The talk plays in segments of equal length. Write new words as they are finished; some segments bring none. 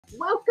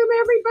Welcome,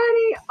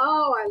 everybody.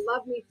 Oh, I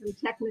love me some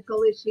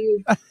technical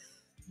issues.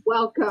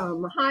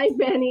 Welcome. Hi,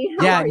 Benny.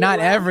 How Yeah, are not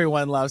you?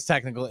 everyone loves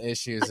technical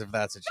issues, if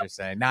that's what you're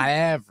saying. Not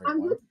I'm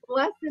everyone. just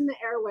blessed in the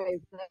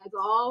airwaves. That's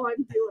all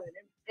I'm doing.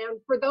 And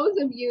for those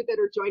of you that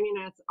are joining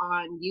us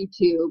on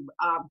YouTube,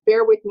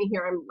 bear with me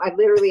here. I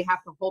literally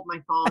have to hold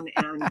my phone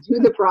and do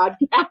the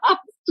broadcast.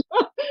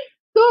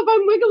 So if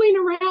I'm wiggling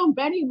around,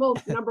 Benny will,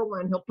 number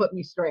one, he'll put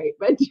me straight.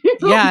 But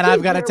Yeah, and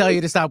I've got to tell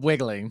you to stop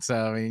wiggling. So,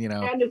 I mean,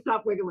 and to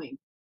stop wiggling,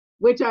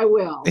 which I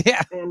will.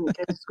 Yeah. And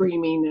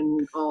screaming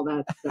and all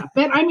that stuff.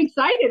 But I'm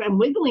excited. I'm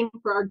wiggling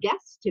for our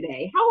guests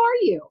today. How are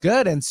you?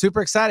 Good and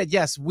super excited.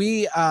 Yes,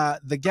 we,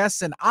 the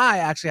guests and I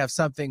actually have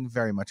something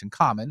very much in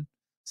common.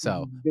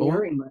 So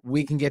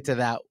we can get to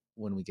that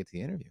when we get to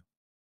the interview.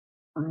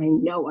 I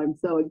know. I'm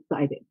so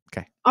excited.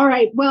 Okay. All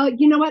right. Well,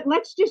 you know what?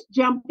 Let's just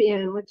jump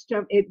in.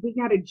 We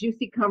got a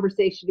juicy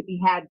conversation to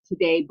be had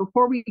today.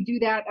 Before we do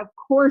that, of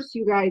course,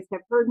 you guys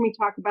have heard me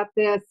talk about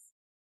this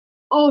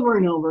over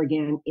and over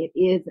again. It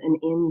is an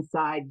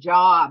inside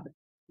job.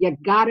 You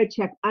got to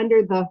check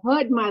under the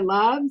hood, my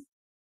loves.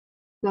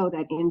 So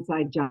that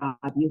inside job,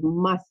 you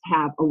must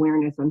have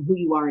awareness on who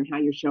you are and how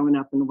you're showing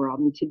up in the world.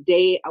 And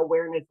today,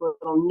 awareness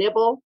little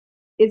nibble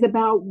is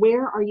about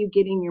where are you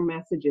getting your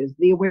messages.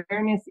 The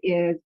awareness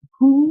is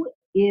who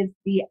is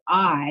the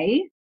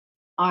I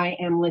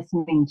am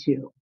listening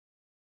to.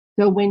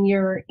 So when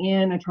you're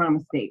in a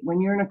trauma state,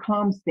 when you're in a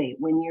calm state,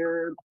 when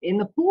you're in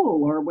the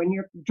pool or when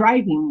you're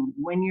driving,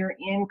 when you're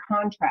in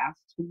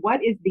contrast,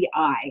 what is the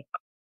I?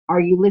 Are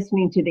you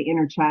listening to the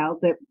inner child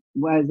that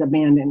was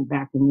abandoned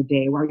back in the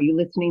day? Or are you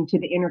listening to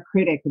the inner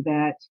critic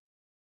that,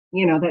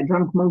 that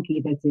drunk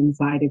monkey that's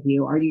inside of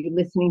you? Are you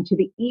listening to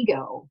the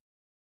ego?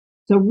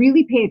 So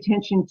really pay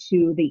attention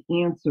to the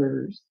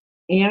answers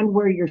and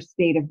where your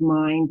state of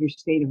mind, your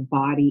state of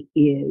body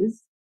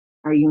is.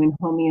 Are you in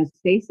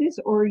homeostasis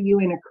or are you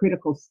in a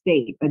critical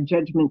state, a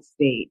judgment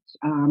state,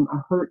 a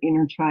hurt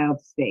inner child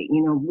state?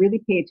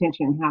 Really pay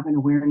attention and have an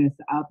awareness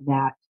of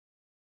that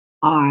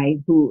I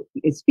who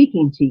is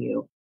speaking to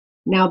you.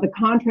 Now, the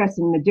contrast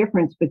and the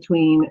difference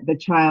between the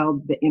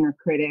child, the inner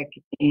critic,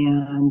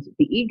 and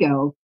the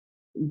ego,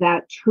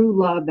 that true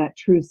love, that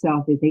true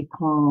self is a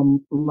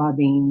calm,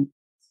 loving,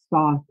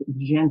 soft,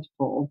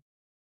 gentle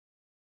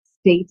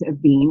state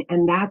of being.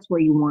 And that's where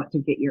you want to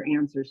get your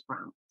answers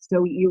from.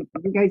 So you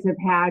guys have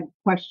had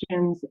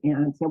questions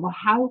and said, well,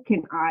 how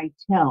can I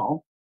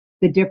tell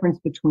the difference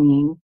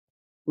between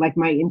like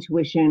my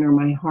intuition or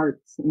my heart,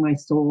 my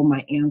soul,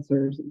 my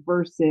answers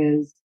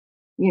versus,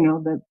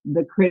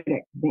 the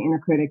critic, the inner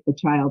critic, the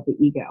child, the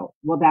ego.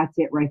 Well, that's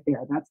it right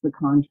there. That's the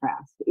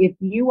contrast. If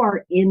you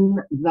are in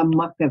the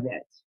muck of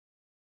it,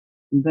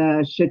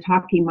 the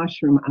shiitake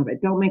mushroom of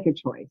it, don't make a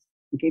choice.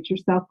 Get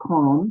yourself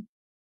calm.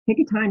 Take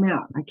a time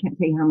out. I can't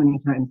tell you how many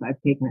times I've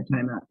taken a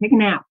time out. Take a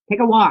nap. Take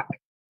a walk.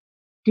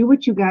 Do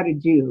what you got to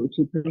do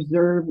to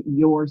preserve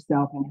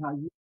yourself and how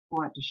you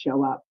want to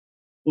show up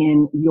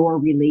in your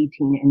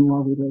relating and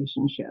your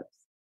relationships.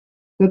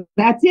 So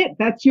that's it.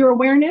 That's your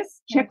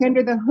awareness. Check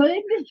under the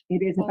hood.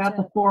 It is about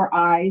the 4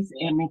 eyes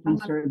and making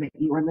sure that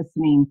you are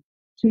listening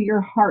to your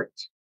heart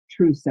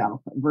true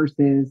self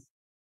versus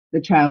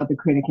the child, the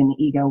critic, and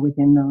the ego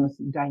within those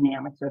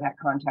dynamics or that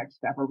context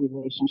of a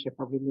relationship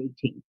or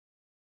relating.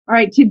 All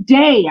right.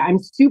 Today, I'm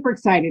super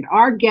excited.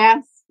 Our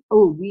guests,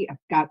 we have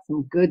got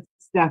some good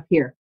stuff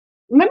here.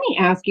 Let me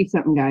ask you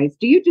something, guys.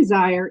 Do you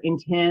desire,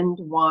 intend,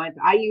 want?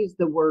 I use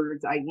the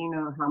words. You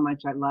know how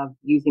much I love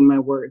using my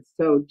words.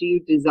 So do you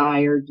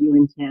desire? Do you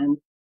intend?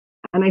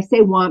 And I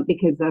say want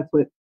because that's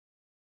what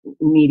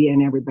media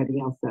and everybody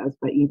else says.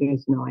 But you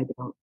guys know I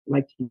don't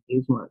like to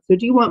use want. So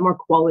do you want more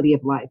quality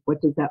of life?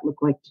 What does that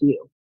look like to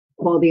you?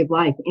 Quality of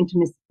life,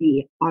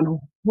 intimacy on a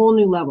whole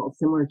new level,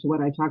 similar to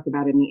what I talked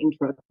about in the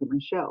intro to my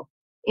show.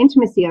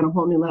 Intimacy on a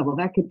whole new level.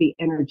 That could be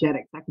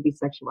energetics. That could be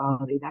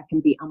sexuality. That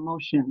can be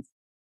emotions.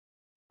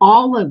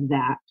 All of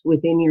that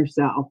within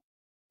yourself,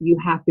 you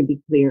have to be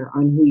clear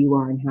on who you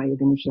are and how you're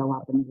going to show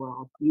up in the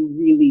world. You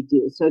really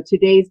do. So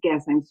today's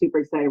guest, I'm super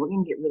excited. We're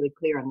going to get really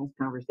clear on this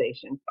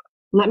conversation.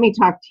 Let me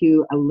talk to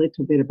you a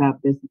little bit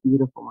about this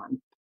beautiful one.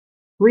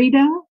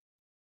 Frieda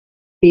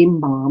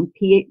Birnbaum,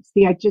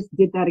 PhD. I just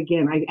did that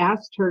again. I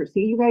asked her,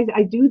 see, you guys,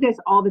 I do this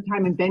all the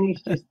time. And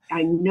Benny's just,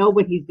 I know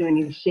what he's doing.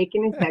 He's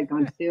shaking his head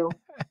going, Sue,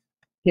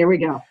 here we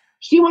go.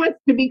 She wants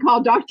to be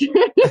called Dr.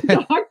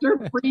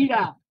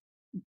 Frieda.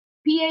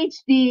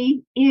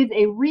 PhD, is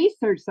a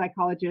research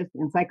psychologist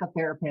and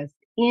psychotherapist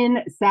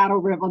in Saddle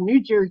River,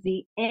 New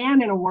Jersey,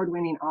 and an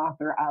award-winning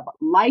author of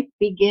Life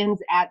Begins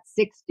at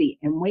 60.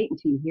 And wait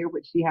until you hear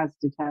what she has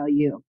to tell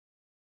you.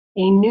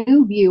 A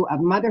new view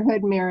of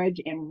motherhood, marriage,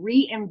 and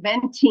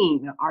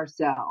reinventing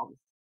ourselves.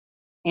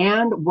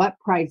 And what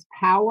price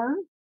power,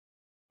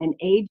 an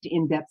age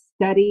in-depth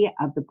study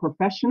of the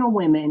professional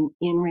women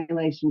in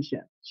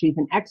relationships. She's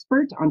an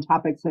expert on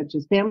topics such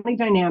as family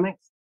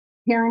dynamics,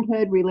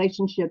 parenthood,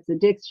 relationships,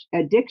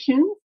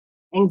 addiction,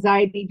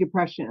 anxiety,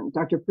 depression.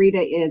 Dr. Frieda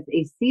is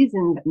a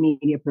seasoned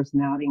media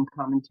personality and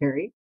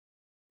commentary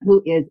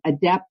who is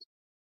adept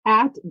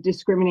at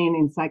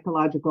discriminating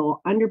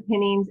psychological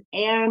underpinnings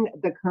and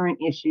the current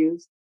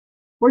issues.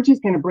 We're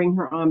just going to bring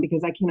her on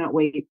because I cannot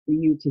wait for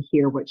you to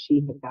hear what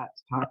she has got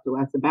to talk to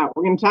us about.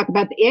 We're going to talk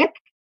about the ick.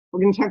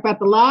 We're going to talk about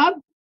the love.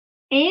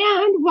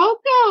 And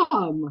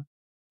welcome.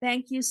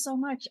 Thank you so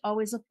much.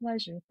 Always a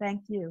pleasure.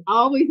 Thank you.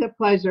 Always a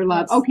pleasure,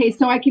 love. Yes. Okay,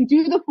 so I can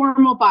do the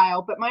formal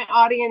bio, but my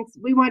audience,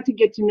 we want to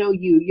get to know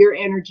you, your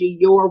energy,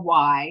 your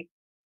why,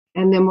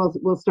 and then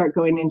we'll start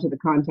going into the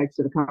context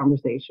of the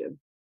conversation.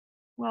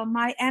 Well,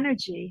 my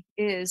energy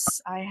is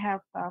I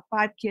have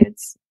 5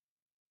 kids,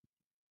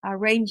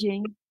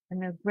 ranging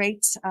in a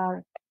great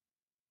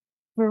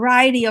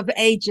variety of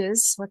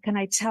ages. What can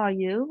I tell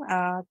you?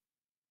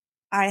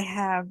 I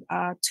have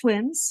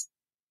twins.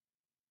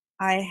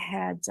 I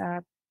had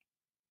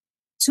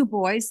 2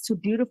 boys, 2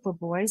 beautiful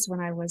boys when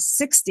I was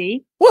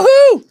 60.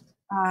 Woohoo!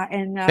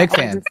 And Big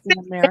fan. in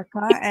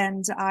America.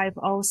 And I've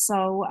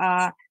also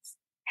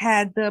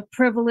had the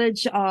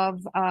privilege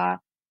of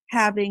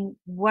having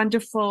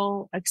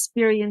wonderful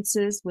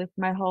experiences with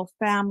my whole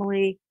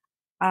family.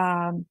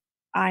 I'm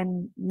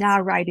now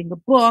writing a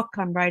book.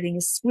 I'm writing a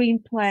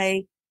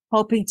screenplay,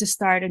 hoping to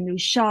start a new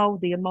show,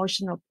 The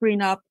Emotional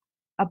Prenup,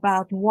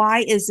 about why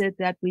is it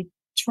that we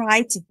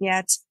try to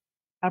get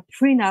a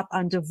prenup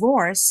on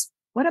divorce.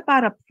 What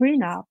about a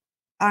prenup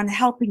on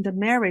helping the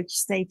marriage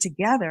stay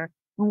together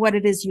and what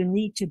it is you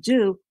need to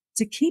do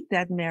to keep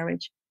that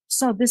marriage?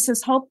 So this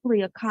is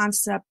hopefully a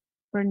concept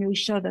for a new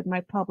show that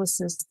my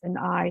publicist and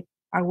I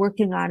are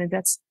working on. And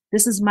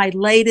this is my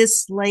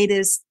latest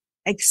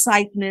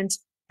excitement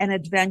and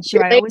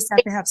adventure. I always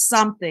have to have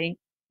something.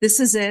 This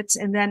is it.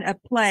 And then a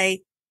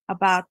play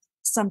about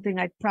something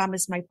I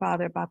promised my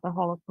father about the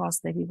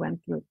Holocaust that he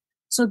went through.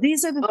 So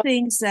these are the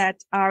things that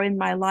are in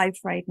my life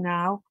right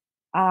now.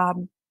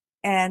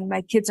 And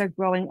my kids are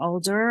growing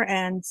older,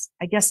 and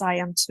I guess I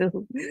am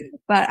too,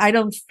 but I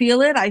don't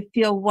feel it. I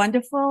feel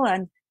wonderful,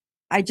 and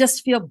I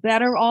just feel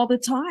better all the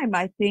time.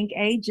 I think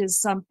age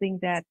is something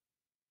that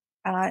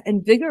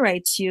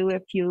invigorates you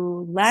if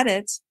you let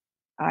it.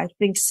 I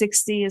think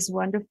 60 is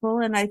wonderful,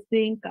 and I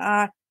think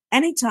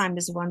any time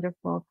is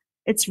wonderful.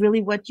 It's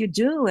really what you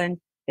do, and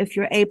if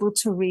you're able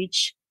to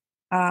reach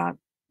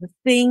the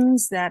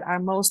things that are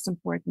most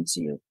important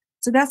to you.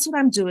 So that's what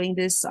I'm doing,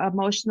 this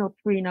emotional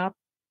prenup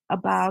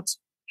about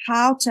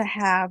how to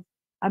have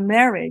a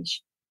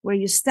marriage where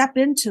you step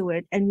into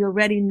it and you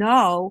already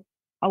know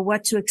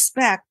what to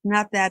expect.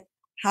 Not that,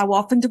 how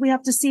often do we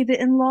have to see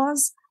the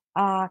in-laws?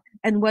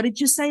 And what did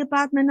you say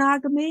about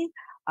monogamy?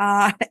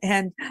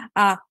 And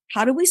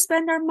how do we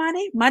spend our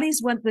money?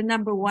 Money's the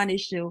number one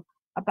issue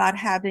about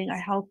having a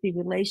healthy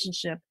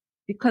relationship,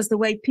 because the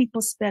way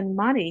people spend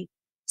money,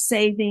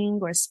 saving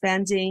or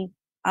spending,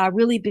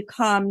 really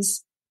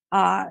becomes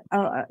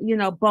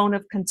bone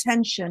of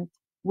contention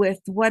with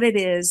what it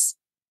is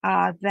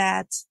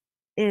that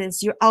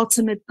is your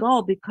ultimate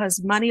goal,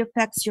 because money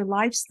affects your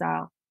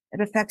lifestyle.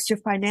 It affects your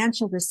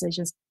financial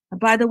decisions. And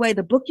by the way,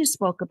 the book you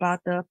spoke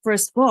about, the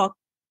first book,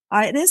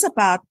 it is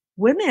about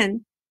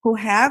women who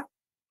have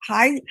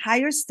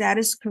higher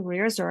status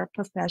careers or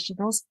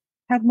professionals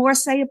have more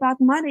say about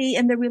money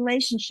in the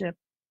relationship,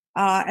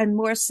 and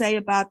more say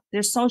about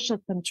their social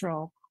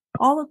control.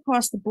 All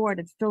across the board,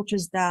 it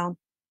filters down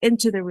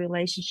into the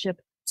relationship.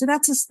 So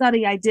that's a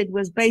study I did,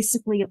 was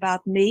basically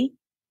about me.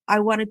 I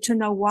wanted to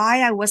know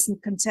why I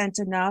wasn't content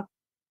enough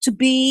to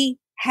be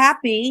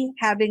happy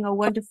having a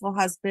wonderful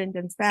husband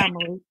and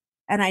family,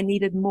 and I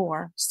needed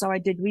more. So I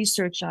did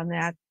research on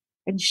that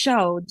and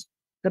showed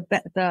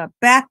the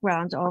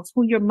background of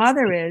who your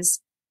mother is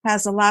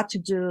has a lot to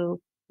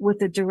do with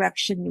the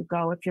direction you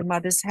go. If your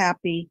mother's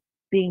happy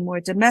being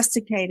more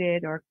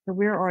domesticated or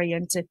career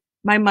oriented,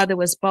 my mother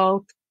was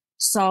both.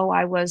 So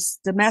I was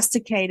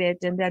domesticated,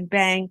 and then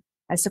bang,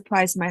 I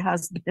surprised my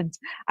husband.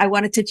 I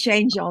wanted to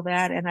change all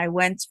that, and I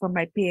went for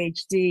my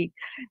PhD,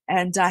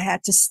 and I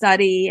had to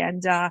study.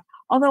 And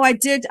although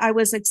I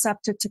was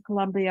accepted to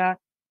Columbia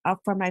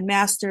for my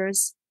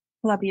master's,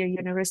 Columbia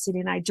University,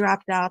 and I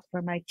dropped out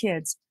for my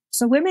kids.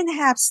 So women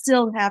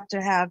still have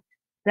to have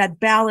that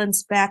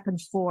balance back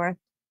and forth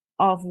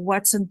of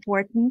what's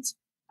important,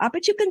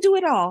 but you can do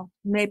it all.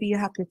 Maybe you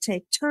have to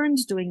take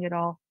turns doing it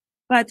all.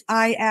 But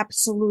I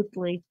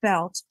absolutely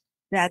felt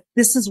that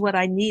this is what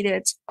I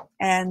needed,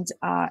 and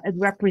it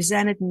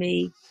represented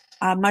me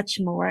much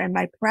more. And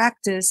my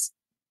practice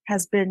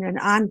has been an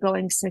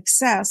ongoing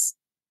success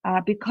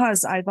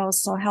because I've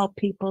also helped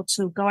people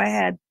to go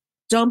ahead.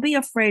 Don't be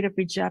afraid of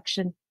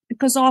rejection,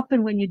 because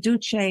often when you do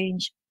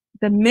change,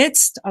 the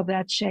midst of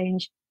that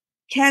change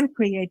can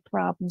create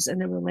problems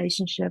in a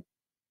relationship,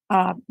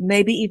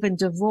 maybe even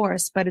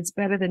divorce, but it's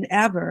better than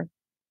ever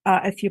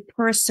if you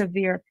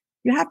persevere.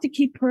 You have to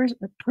keep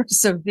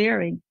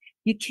persevering.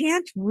 You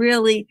can't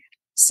really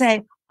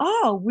say,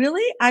 oh,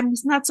 really? I'm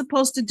not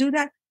supposed to do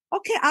that?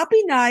 Okay, I'll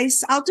be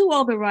nice. I'll do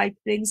all the right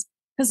things.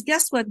 Because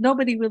guess what?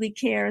 Nobody really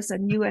cares,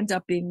 and you end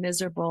up being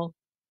miserable.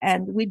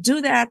 And we do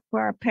that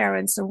for our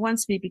parents. And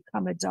once we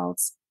become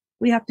adults,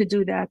 we have to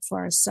do that for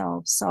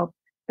ourselves. So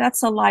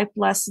that's a life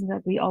lesson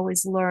that we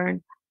always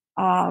learn.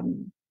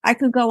 I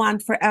could go on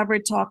forever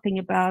talking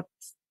about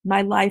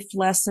my life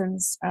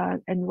lessons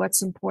and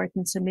what's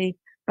important to me,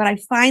 but I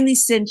finally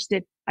cinched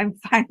it. I'm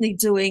finally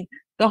doing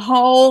the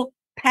whole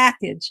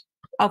package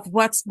of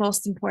what's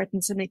most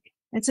important to me.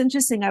 It's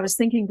interesting. I was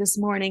thinking this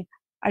morning,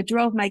 I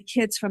drove my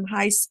kids from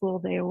high school.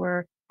 They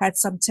had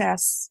some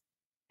tests,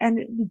 and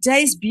the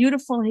day's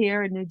beautiful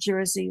here in New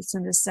Jersey. It's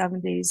in the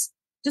 70s,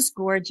 just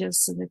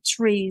gorgeous, and the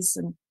trees,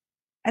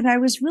 and I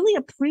was really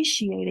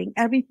appreciating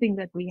everything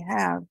that we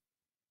have.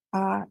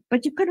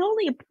 But you can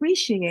only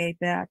appreciate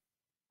that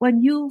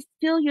when you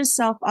fill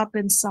yourself up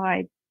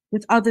inside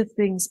with other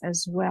things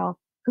as well.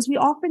 Because we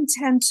often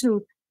tend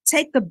to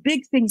take the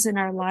big things in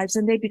our lives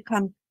and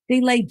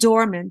they lay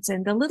dormant,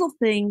 and the little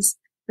things,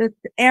 the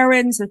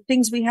errands, the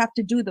things we have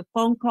to do, the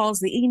phone calls,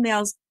 the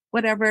emails,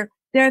 whatever,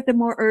 they're the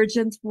more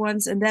urgent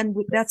ones. And then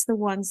that's the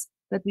ones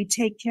that we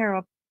take care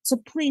of. So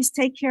please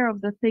take care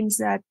of the things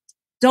that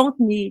don't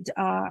need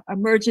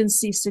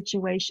emergency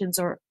situations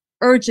or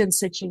urgent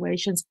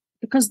situations,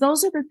 because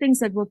those are the things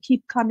that will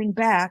keep coming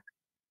back.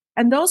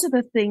 And those are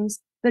the things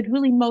that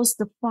really most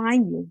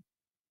define you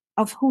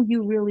of who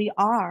you really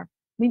are.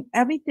 I mean,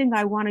 everything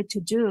I wanted to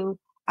do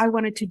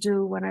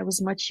when I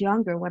was much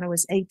younger, when I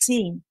was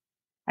 18.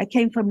 I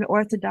came from an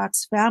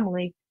Orthodox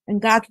family,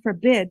 and God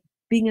forbid,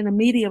 being in the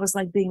media was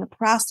like being a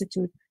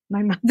prostitute.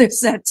 My mother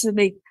said to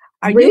me,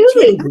 "Are you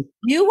kidding?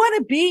 You want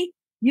to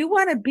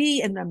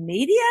be in the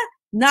media?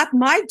 Not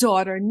my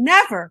daughter,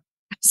 never."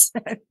 I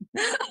said.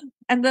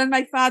 And then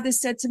my father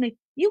said to me,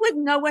 "You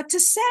wouldn't know what to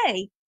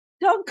say.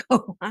 Don't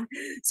go on."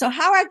 So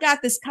how I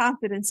got this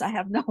confidence, I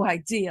have no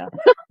idea.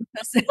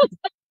 Because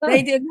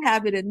they didn't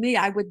have it in me.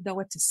 I wouldn't know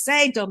what to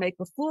say. Don't make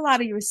a fool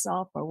out of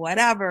yourself or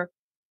whatever.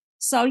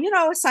 So,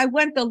 so I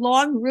went the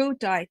long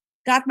route. I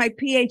got my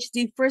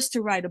PhD first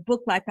to write a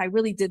book. Like I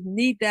really didn't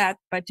need that,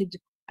 but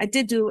I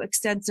did do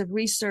extensive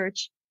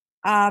research.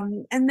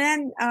 And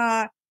then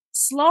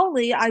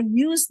slowly I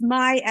used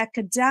my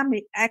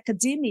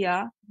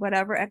academia,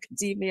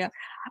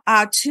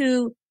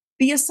 to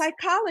be a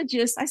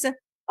psychologist. I said,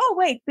 oh,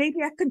 wait,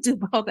 maybe I could do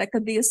both. I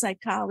could be a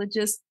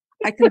psychologist.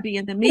 I could be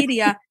in the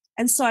media.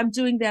 And so I'm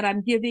doing that.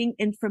 I'm giving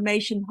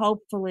information,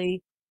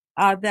 hopefully,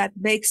 that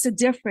makes a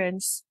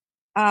difference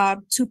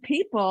to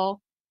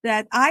people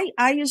that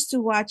I used to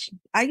watch.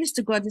 I used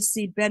to go to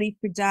see Betty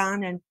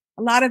Friedan and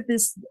a lot of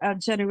this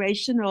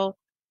generational,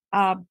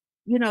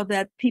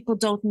 that people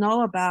don't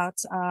know about,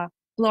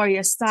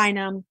 Gloria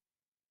Steinem.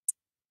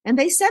 And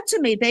they said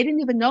to me, they didn't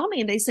even know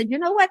me. And they said, you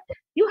know what?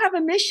 You have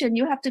a mission.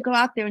 You have to go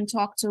out there and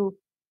talk to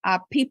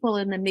people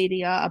in the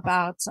media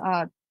about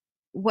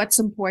what's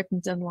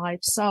important in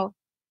life. So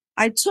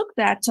I took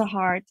that to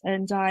heart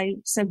and I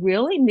said,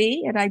 really,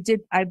 me? And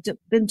I've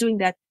been doing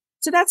that.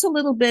 So that's a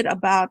little bit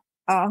about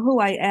who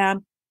I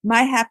am.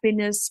 My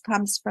happiness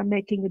comes from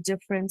making a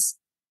difference,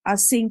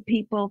 seeing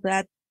people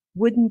that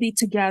wouldn't be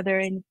together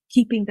and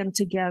keeping them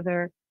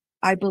together.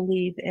 I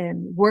believe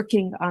in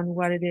working on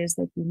what it is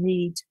that you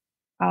need,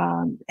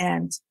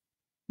 and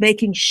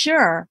making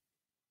sure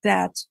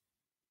that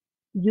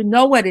you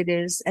know what it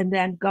is and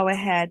then go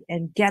ahead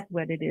and get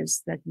what it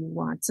is that you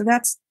want. So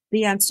that's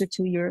the answer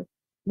to your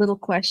little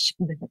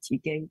question that you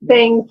gave me.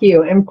 Thank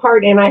you.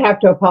 And I have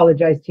to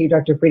apologize to you,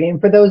 Dr. Frieda.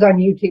 And for those on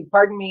YouTube,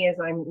 pardon me as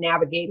I'm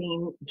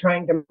navigating,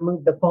 trying to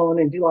move the phone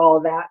and do all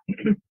of that.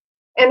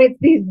 And it's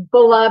these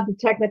beloved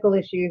technical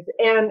issues.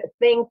 And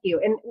thank you.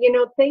 And,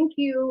 thank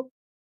you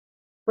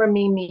from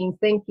me means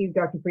thank you,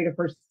 Dr. Frieda,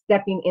 for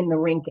stepping in the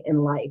rink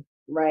in life,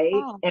 right?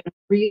 Oh, and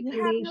really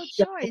you have no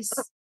choice.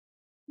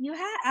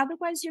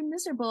 Otherwise you're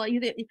miserable. You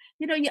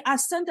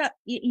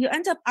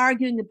end up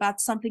arguing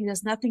about something that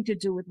has nothing to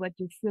do with what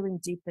you're feeling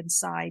deep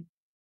inside.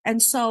 And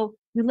so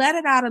you let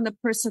it out on the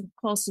person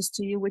closest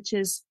to you, which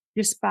is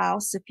your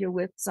spouse, if you're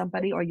with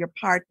somebody, or your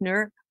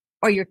partner,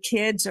 or your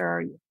kids,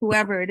 or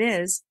whoever it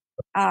is,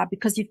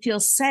 because you feel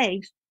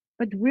safe.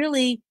 But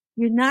really,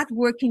 you're not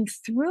working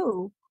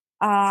through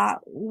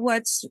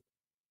what's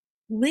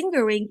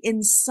lingering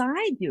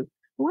inside you.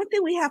 One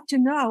thing we have to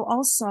know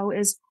also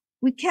is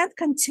we can't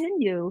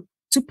continue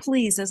to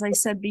please, as I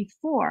said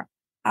before.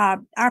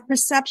 Our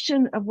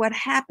perception of what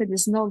happened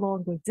is no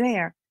longer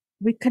there.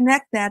 We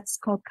connect that's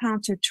called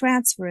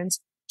countertransference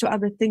to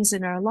other things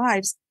in our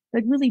lives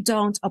that really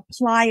don't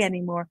apply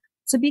anymore.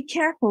 So be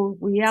careful.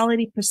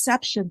 Reality,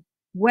 perception,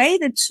 weigh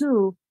the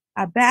two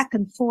back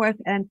and forth.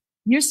 And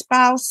your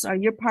spouse or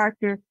your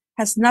partner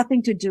has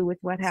nothing to do with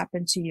what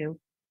happened to you.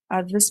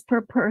 This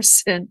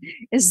person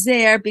is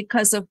there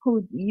because of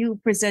who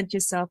you present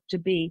yourself to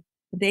be.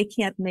 They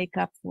can't make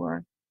up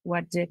for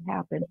what did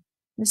happen.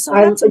 And so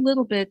that's a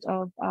little bit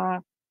of,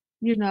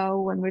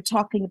 when we're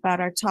talking about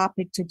our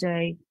topic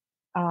today,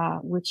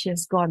 which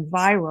has gone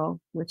viral,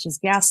 which is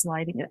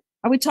gaslighting.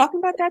 Are we talking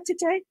about that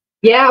today?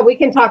 Yeah, we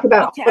can talk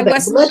about. Okay, I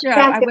wasn't sure.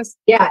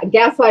 Yeah,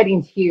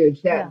 gaslighting's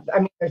huge. I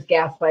mean, there's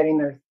gaslighting.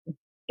 There's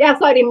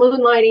gaslighting,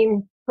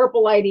 moonlighting,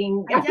 purple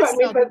lighting. I guess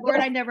so. The word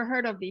I never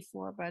heard of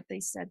before, but they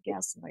said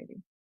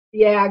gaslighting.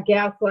 Yeah,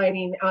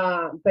 gaslighting.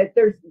 But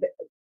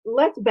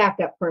let's back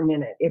up for a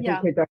minute, if we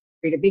could, Dr.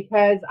 Frieda,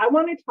 because I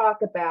want to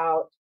talk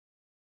about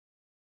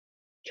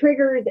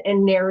triggers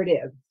and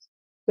narratives.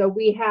 So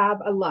we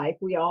have a life.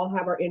 We all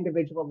have our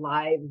individual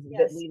lives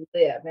that we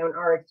live and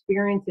our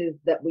experiences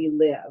that we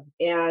live.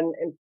 And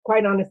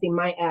quite honestly,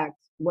 my ex,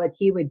 what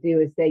he would do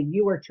is say,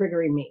 "You are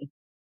triggering me."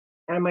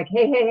 And I'm like,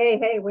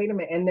 hey, wait a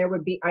minute. And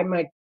I'm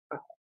like,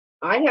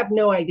 I have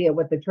no idea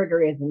what the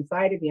trigger is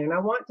inside of you. And I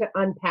want to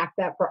unpack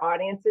that for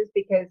audiences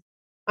because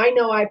I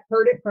know I've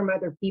heard it from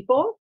other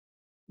people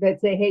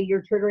that say, "Hey,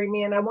 you're triggering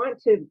me." And I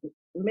want to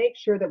make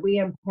sure that we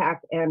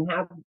unpack and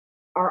have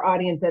our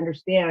audience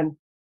understand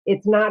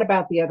it's not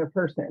about the other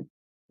person.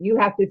 You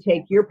have to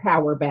take your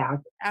power back.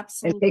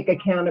 Absolutely. And take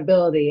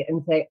accountability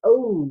and say,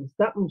 "Oh,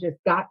 something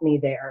just got me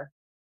there."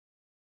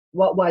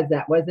 What was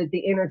that? Was it the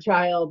inner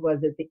child?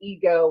 Was it the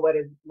ego?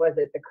 Was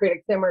it the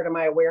critic? Similar to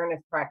my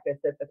awareness practice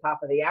at the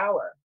top of the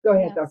hour. Go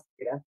ahead, Dr.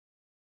 Frieda.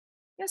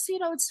 Yes,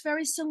 it's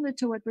very similar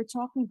to what we're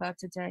talking about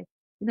today.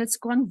 It's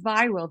gone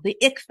viral, the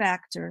ick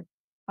factor.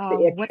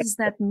 What does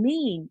that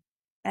mean?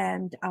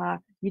 And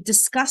you're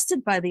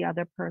disgusted by the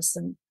other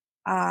person.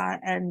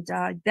 And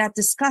that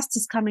disgust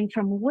is coming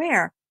from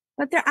where?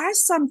 But there are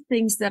some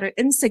things that are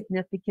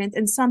insignificant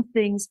and some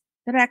things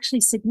that are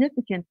actually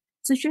significant.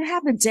 So if you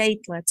have a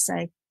date, let's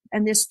say,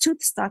 and there's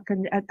food stuck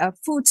in a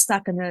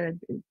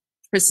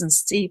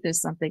person's teeth or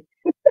something,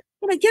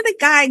 give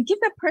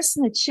that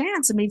person a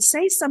chance. I mean,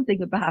 say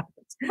something about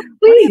it.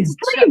 Please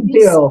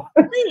do.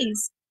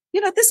 Please.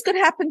 This could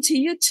happen to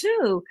you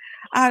too.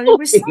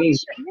 We're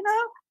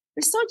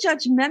so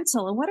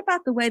judgmental. And what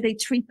about the way they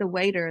treat the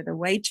waiter, the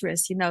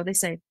waitress? They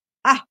say,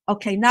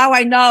 okay, now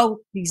I know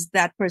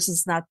that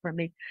person's not for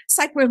me. It's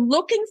like we're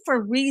looking for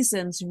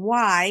reasons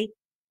why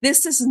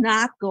this is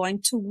not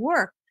going to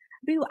work.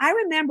 I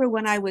remember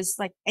when I was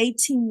like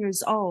 18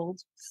 years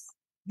old,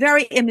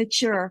 very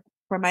immature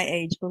for my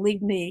age,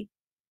 believe me,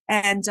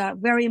 and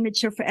very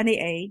immature for any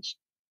age.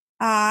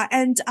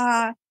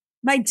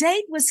 My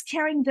date was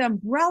carrying the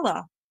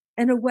umbrella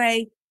in a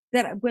way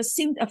that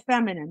seemed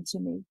effeminate to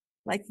me,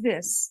 like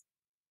this.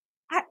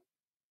 I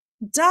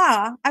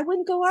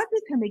wouldn't go out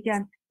with him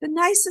again. The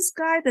nicest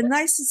guy, the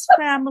nicest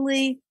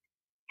family,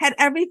 had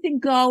everything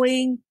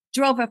going,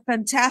 drove a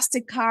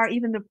fantastic car.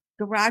 Even the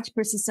garage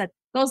person said,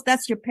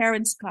 that's your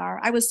parents' car.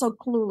 I was so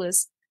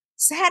clueless.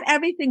 So had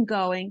everything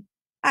going.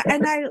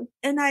 And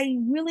I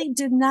really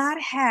did not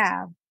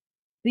have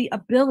the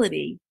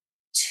ability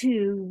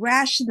to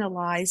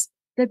rationalize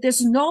that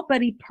there's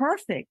nobody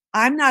perfect.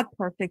 I'm not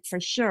perfect for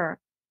sure.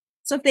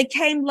 So if they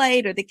came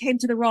late or they came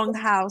to the wrong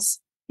house,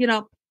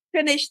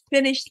 finished.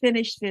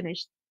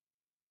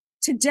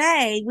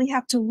 Today, we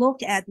have to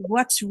look at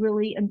what's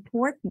really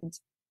important.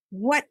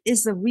 What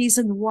is the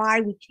reason why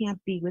we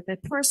can't be with a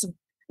person?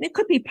 And it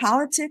could be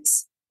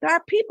politics. There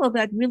are people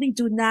that really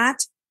do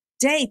not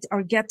date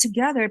or get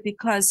together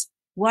because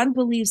one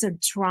believes in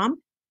Trump,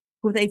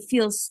 who they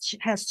feel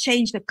has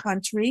changed the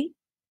country,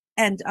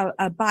 and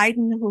a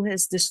Biden who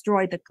has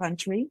destroyed the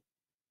country.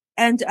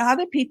 And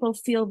other people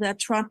feel that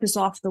Trump is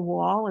off the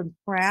wall and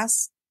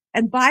crass,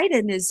 and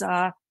Biden is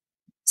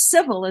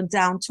civil and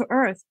down to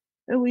earth.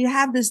 And we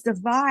have this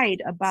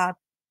divide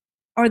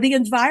or the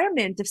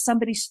environment, if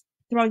somebody's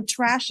throwing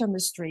trash on the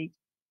street.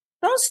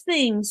 Those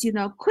things,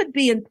 could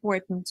be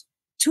important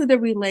to the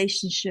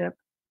relationship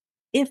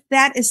if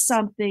that is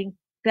something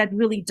that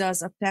really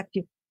does affect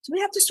you. So we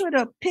have to sort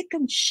of pick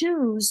and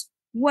choose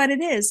what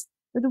it is.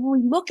 But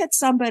when we look at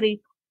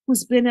somebody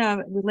who's been in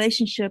a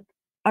relationship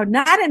or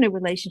not in a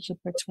relationship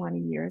for 20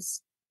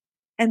 years,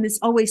 and it's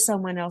always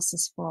someone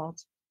else's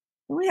fault,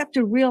 we have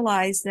to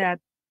realize that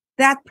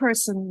that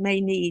person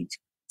may need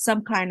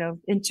some kind of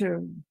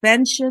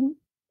intervention,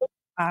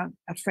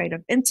 afraid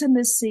of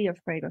intimacy,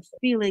 afraid of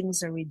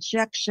feelings or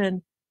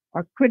rejection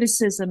or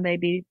criticism.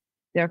 Maybe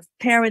their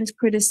parents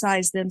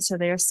criticized them, so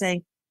they're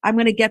saying, "I'm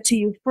going to get to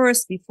you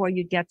first before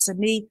you get to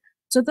me."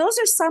 So those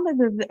are some of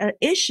the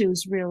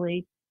issues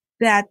really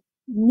that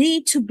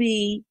need to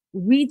be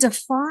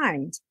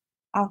redefined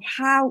of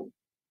how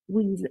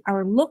we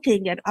are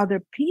looking at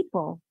other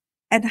people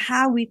and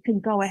how we can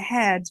go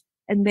ahead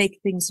and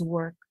make things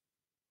work.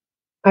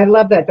 I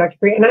love that, Dr.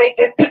 Free. And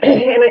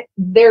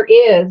there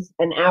is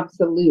an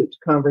absolute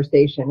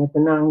conversation. It's a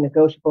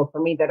non-negotiable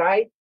for me that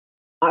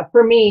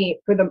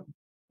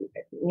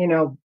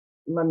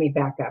let me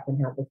back up and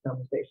have this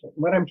conversation.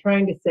 What I'm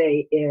trying to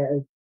say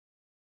is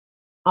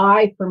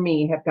for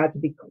me, have got to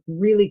be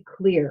really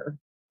clear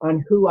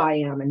on who I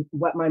am and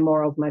what my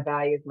morals, my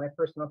values, my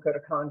personal code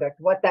of conduct,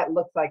 what that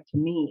looks like to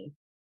me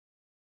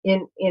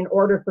in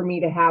order for me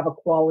to have a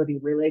quality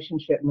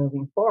relationship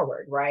moving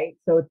forward, right?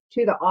 So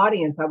to the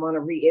audience, I want to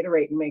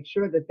reiterate and make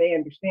sure that they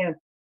understand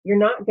you're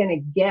not going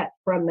to get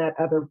from that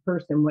other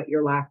person what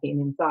you're lacking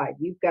inside.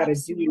 You've got to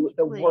do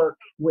the work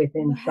with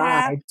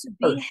inside. You have to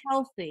be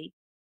healthy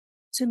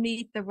to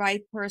meet the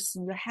right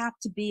person. You have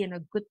to be in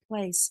a good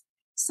place.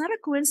 It's not a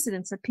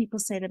coincidence that people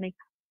say to me,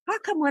 "How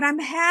come when I'm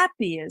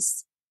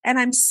happiest and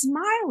I'm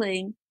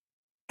smiling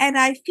and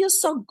I feel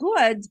so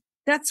good,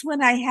 that's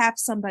when I have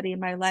somebody in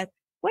my life?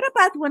 What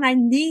about when I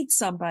need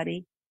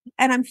somebody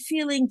and I'm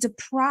feeling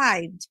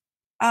deprived?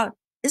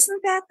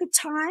 Isn't that the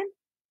time?"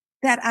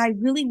 that I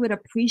really would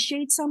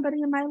appreciate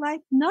somebody in my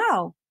life?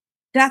 No.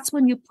 That's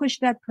when you push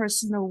that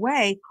person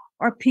away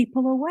or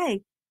people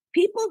away.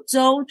 People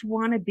don't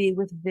want to be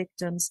with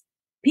victims.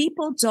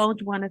 People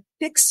don't want to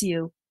fix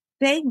you.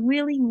 They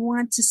really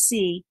want to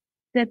see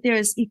that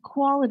there's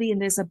equality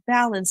and there's a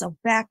balance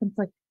of back and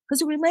forth.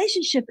 Because a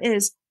relationship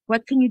is,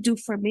 what can you do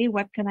for me?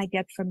 What can I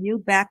get from you?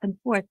 Back and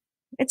forth.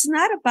 It's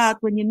not about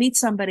when you meet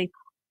somebody,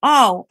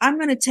 oh, I'm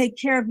going to take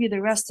care of you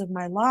the rest of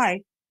my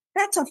life.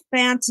 That's a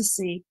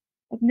fantasy.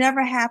 It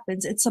never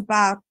happens. It's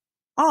about,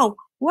 oh,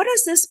 what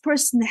does this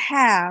person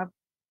have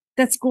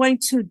that's going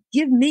to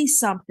give me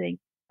something?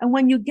 And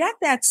when you get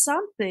that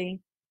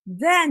something,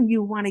 then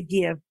you want to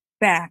give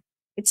back.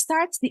 It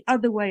starts the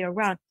other way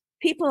around.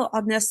 People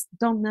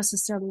don't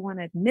necessarily want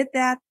to admit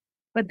that,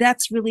 but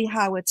that's really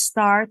how it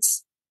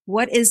starts.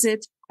 What is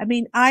it? I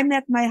mean, I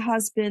met my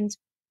husband.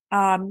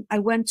 I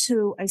went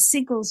to a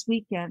singles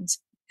weekend.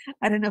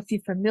 I don't know if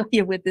you're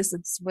familiar with this.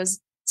 It's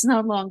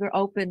no longer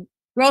open.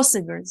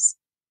 Grossinger's.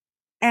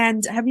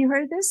 And have you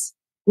heard this?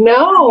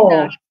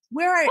 No.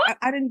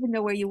 I don't even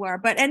know where you are.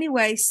 But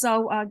anyway,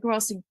 so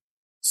Grossing.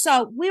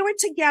 So we were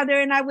together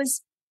and I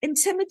was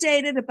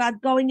intimidated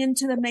about going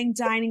into the main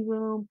dining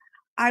room.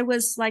 I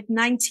was like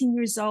 19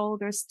 years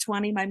old or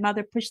 20. My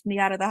mother pushed me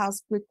out of the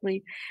house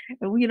quickly.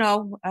 You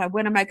know,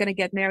 when am I going to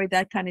get married?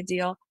 That kind of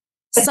deal.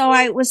 So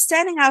I was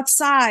standing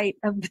outside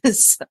of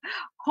this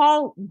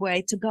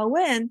hallway to go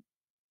in,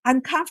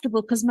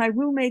 uncomfortable because my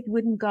roommate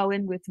wouldn't go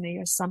in with me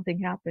or something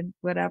happened,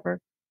 whatever.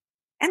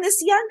 And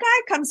this young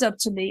guy comes up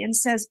to me and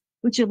says,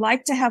 would you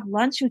like to have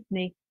lunch with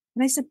me?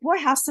 And I said, boy,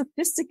 how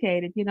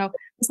sophisticated. You know,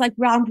 it's like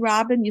round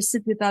robin. You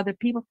sit with other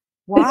people.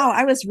 Wow.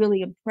 I was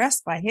really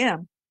impressed by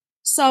him.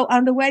 So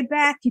on the way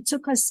back, he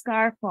took his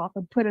scarf off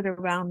and put it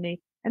around me.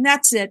 And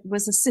that's it. It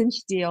was a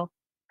cinch deal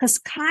because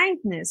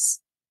kindness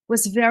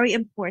was very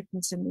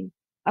important to me.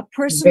 A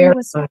person who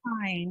was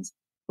kind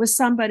was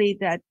somebody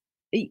that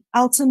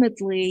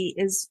ultimately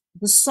is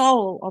the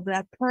soul of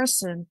that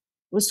person,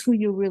 was who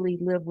you really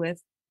live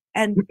with.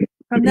 And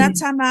from that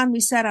time on, we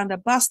sat on the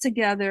bus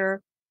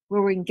together. We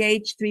were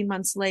engaged 3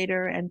 months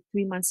later, and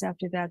 3 months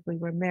after that, we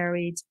were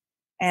married.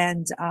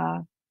 And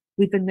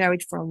we've been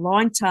married for a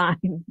long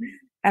time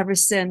ever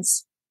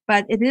since.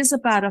 But it is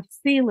about a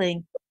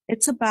feeling.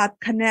 It's about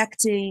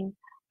connecting.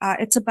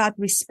 It's about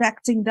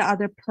respecting the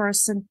other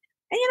person.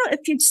 And, you know,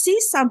 if you see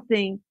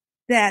something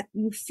that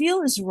you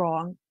feel is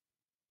wrong,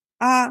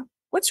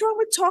 what's wrong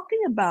with talking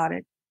about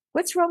it?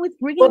 What's wrong with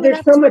bringing it up? Well,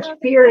 there's so much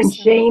fear and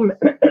shame,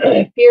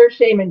 fear,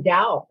 shame, and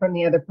doubt from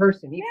the other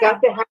person. You've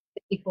got to have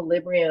the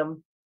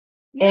equilibrium.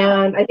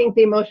 Yeah. And I think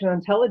the emotional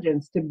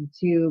intelligence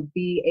to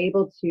be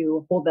able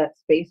to hold that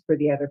space for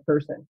the other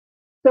person.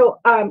 So,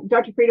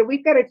 Dr. Frieda,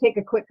 we've got to take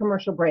a quick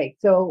commercial break.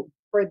 So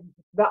for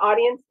the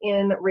audience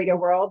in Radio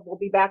World, we'll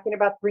be back in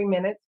about 3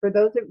 minutes. For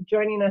those of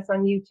joining us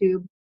on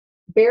YouTube,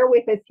 bear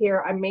with us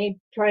here. I may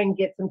try and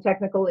get some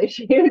technical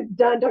issues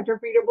done. Dr.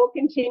 Frieda, we'll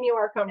continue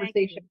our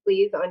conversation,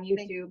 please, on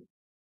YouTube,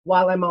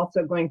 while I'm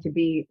also going to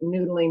be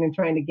noodling and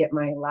trying to get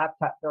my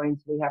laptop going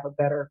so we have a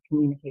better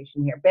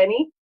communication here.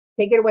 Benny,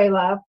 take it away,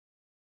 love.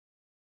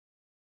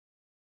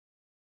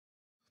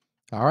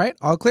 All right,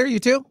 all clear, you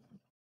two?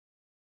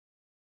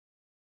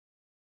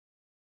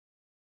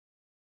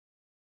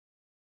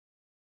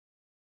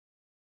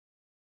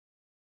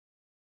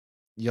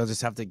 You'll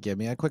just have to give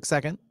me a quick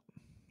second.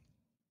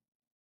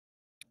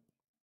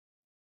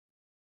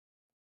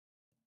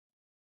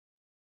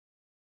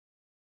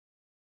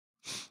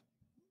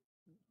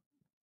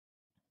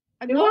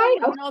 No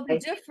one would know the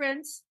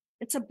difference.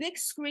 It's a big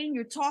screen.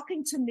 You're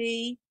talking to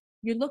me.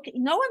 You're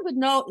looking. No one would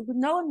know.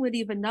 No one would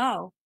even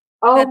know.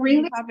 Oh,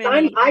 really?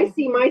 I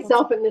see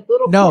myself in this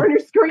little corner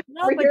screen.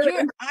 No, but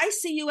I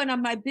see you, and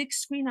on my big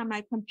screen on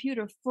my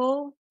computer,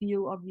 full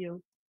view of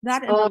you.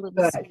 Not in a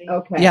little screen.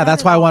 Okay. Yeah,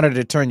 that's why I wanted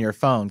to turn your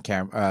phone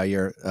camera,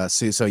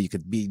 so you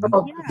could be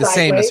the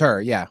same as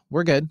her. Yeah,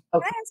 we're good.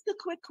 Can I ask a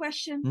quick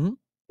question? Mm-hmm.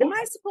 Am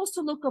I supposed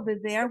to look over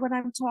there when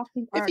I'm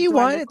talking? If you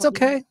want, it's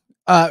okay.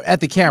 At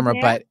the camera,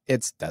 but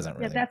it doesn't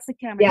really. Yeah, that's the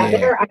camera. Yeah,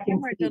 there I can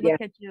see.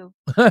 Look at you.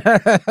 Look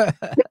at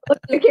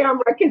the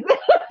camera.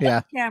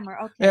 Yeah. Camera.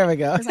 Okay. There we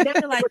go. I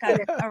feel like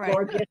all right.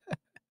 Gorgeous.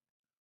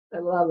 I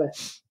love it.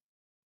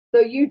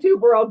 So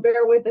YouTube world,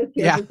 bear with us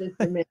here for just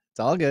a minute. It's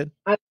all good.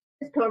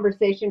 This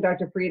conversation,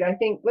 Dr. Frieda, I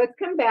think let's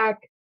come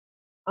back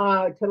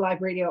to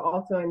live radio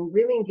also and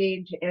really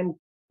engage, and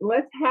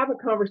let's have a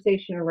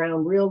conversation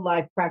around real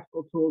life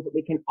practical tools that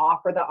we can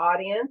offer the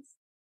audience.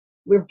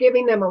 We're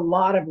giving them a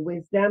lot of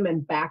wisdom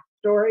and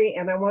backstory,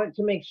 and I want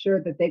to make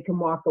sure that they can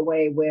walk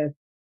away with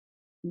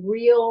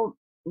real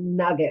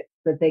nuggets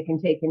that they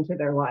can take into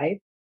their life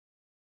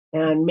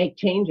and make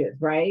changes,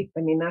 right?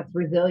 I mean, that's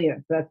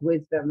resilience, that's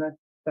wisdom,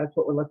 that's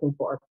what we're looking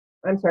for.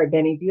 I'm sorry,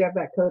 Benny, do you have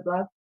that code,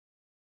 love?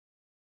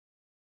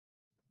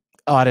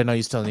 Oh, I didn't know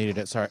you still needed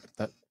it. Sorry.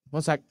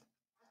 1 sec.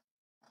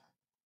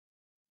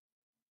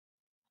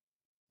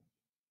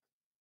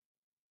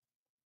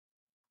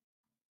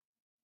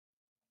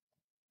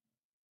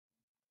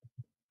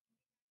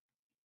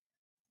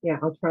 Yeah,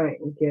 I'll try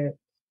and get.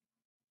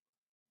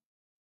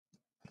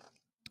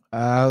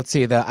 Let's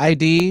see. The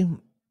ID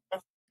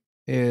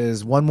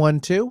is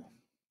 112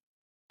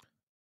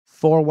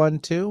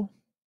 412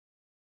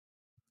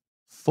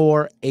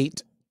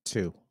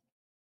 482.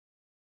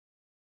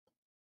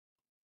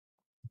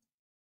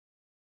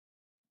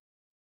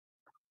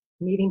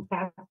 Meeting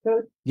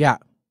passcode? Yeah.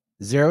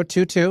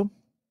 022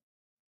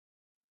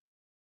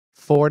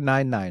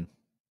 499.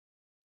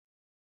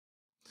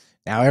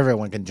 Now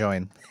everyone can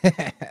join.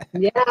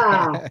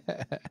 Yeah.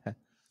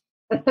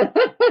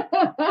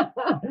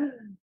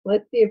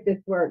 Let's see if this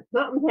works.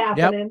 Something's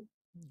happening.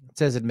 It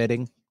says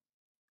admitting.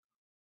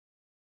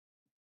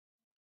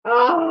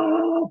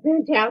 Oh,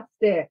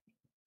 fantastic.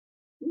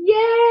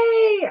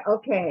 Yay.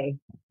 Okay.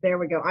 There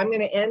we go. I'm going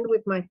to end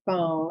with my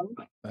phone.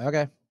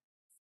 Okay.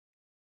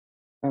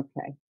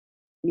 Okay.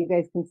 You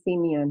guys can see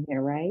me on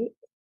here, right?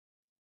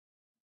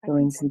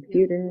 Going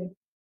computer.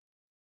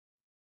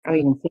 Oh,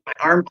 you can see my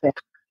armpit.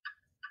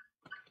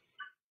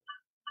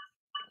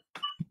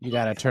 You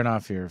got to turn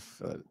off your,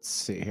 let's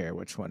see here.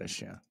 Which one is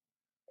she?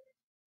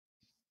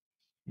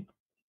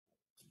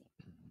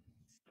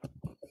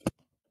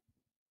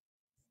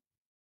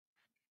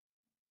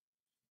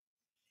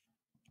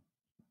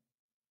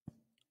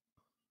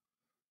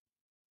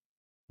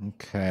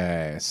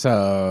 Okay.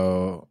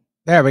 So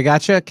there, we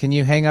got you. Can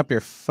you hang up your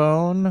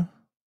phone?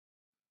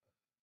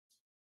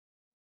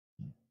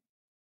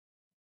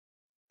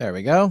 There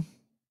we go.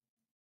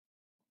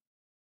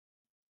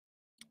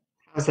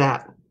 How's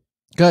that?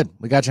 Good.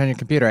 We got you on your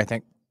computer, I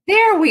think.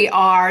 There we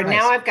are. Nice.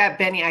 Now I've got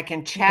Benny. I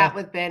can chat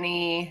with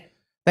Benny.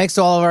 Thanks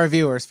to all of our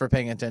viewers for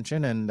paying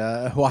attention and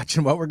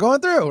watching what we're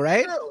going through,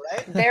 right?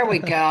 There we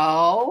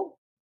go.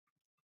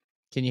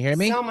 Can you hear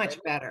me? So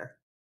much better.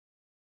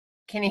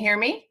 Can you hear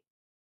me?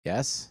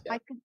 Yes. I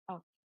can.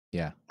 Oh.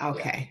 Yeah.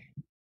 Okay.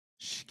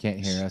 She can't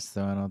hear us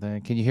though, I don't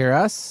think. Can you hear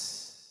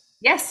us?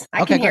 Yes,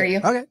 I can hear you.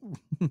 Okay.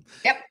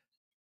 Yep.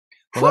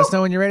 Well, let us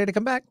know when you're ready to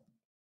come back.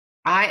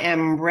 I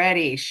am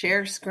ready.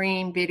 Share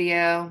screen,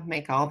 video,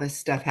 make all this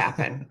stuff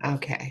happen.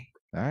 Okay.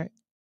 All right.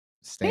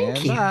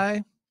 Stand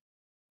by.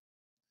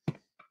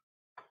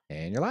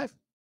 And you're live.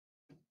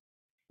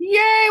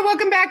 Yay.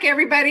 Welcome back,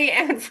 everybody.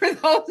 And for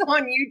those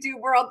on YouTube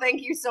world,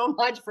 thank you so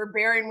much for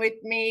bearing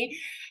with me.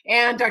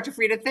 And Dr.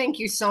 Frieda, thank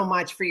you so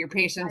much for your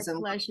patience. My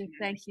pleasure.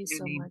 Thank you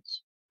so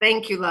much.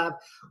 Thank you, love.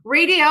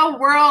 Radio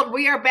world,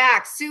 we are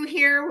back. Sue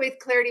here with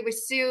Clarity with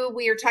Sue.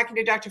 We are talking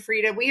to Dr.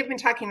 Frieda. We have been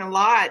talking a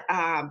lot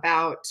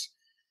about,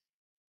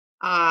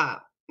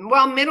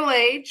 middle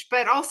age,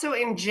 but also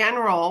in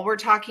general, we're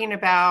talking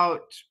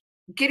about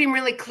getting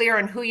really clear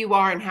on who you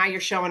are and how you're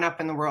showing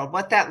up in the world,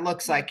 what that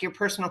looks like, your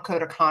personal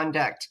code of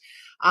conduct,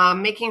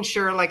 making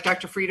sure, like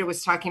Dr. Frieda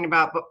was talking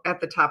about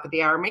at the top of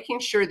the hour, making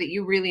sure that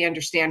you really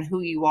understand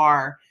who you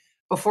are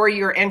before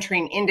you're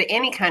entering into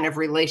any kind of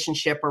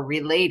relationship or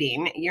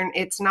relating.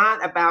 It's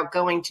not about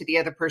going to the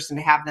other person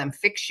to have them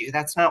fix you.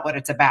 That's not what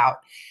it's about.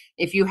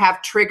 If you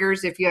have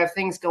triggers, if you have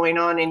things going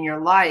on in your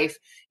life,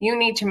 you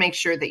need to make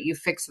sure that you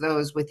fix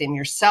those within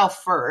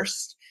yourself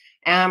first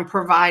and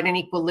provide an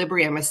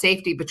equilibrium, a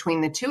safety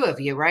between the two of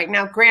you, right?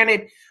 Now,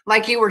 granted,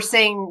 like you were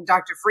saying,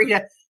 Dr.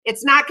 Frieda,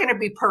 it's not going to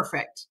be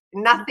perfect.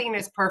 Nothing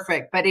is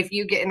perfect. But if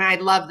you get, and I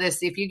love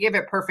this, if you give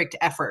it perfect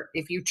effort,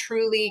 if you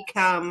truly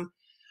come,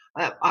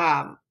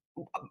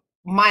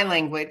 my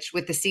language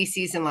with the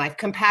CCs in life,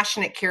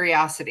 compassionate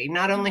curiosity,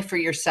 not only for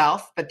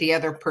yourself, but the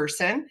other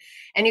person.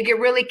 And you get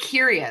really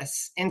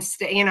curious and,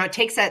 it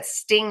takes that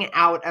sting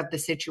out of the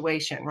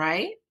situation,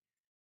 right?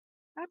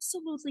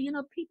 Absolutely.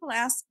 People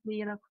ask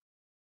me,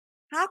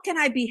 how can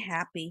I be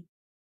happy?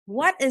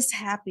 What is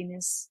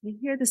happiness? We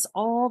hear this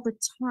all the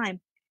time.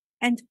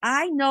 And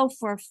I know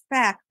for a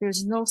fact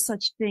there's no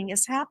such thing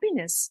as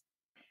happiness.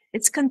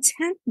 It's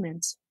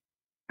contentment.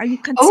 Are you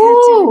contented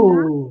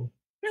enough?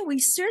 We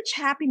search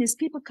happiness.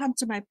 People come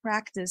to my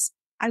practice.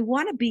 I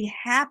want to be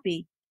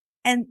happy.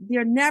 And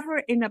they're never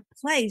in a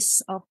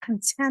place of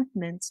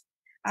contentment.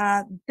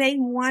 They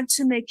want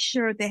to make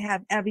sure they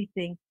have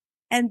everything.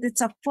 And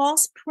it's a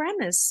false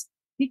premise.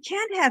 You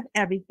can't have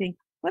everything.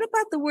 What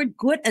about the word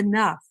good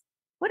enough?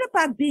 What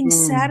about being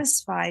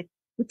satisfied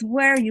with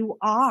where you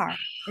are?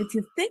 If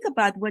you think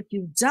about what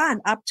you've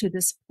done up to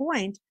this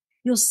point,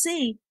 you'll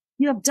see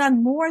you have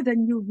done more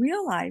than you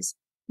realize.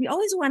 We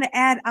always want to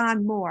add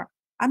on more.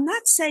 I'm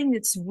not saying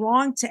it's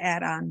wrong to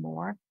add on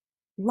more.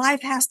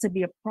 Life has to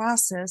be a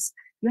process.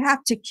 You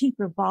have to keep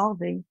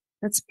evolving.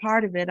 That's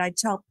part of it. I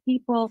tell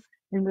people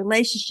in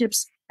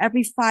relationships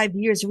every 5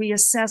 years,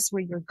 reassess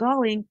where you're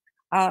going,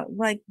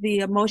 like the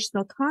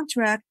emotional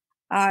contract.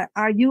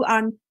 Are you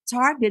on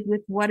target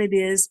with what it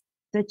is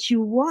that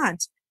you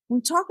want? When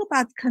we talk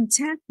about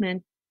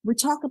contentment, we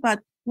talk about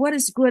what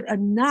is good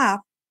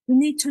enough. We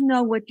need to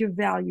know what your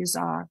values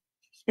are.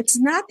 It's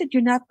not that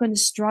you're not going to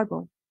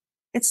struggle.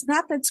 It's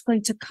not that it's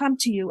going to come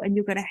to you and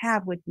you're going to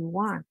have what you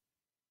want.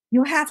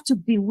 You have to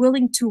be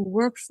willing to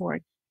work for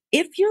it.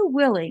 If you're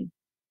willing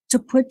to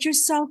put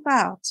yourself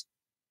out,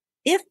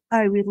 if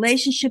a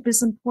relationship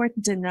is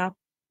important enough,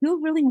 you'll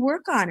really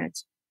work on it.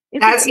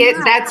 That's it.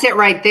 That's it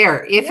right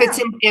there. If it's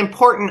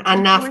important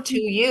enough to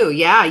you,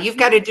 you've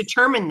got to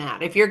determine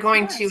that. If you're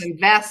going to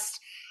invest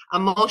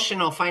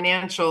emotional,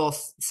 financial,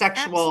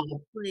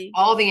 sexual,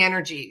 all the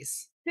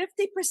energies.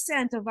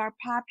 50% of our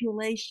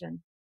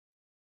population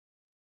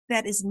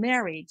that is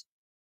married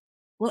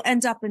will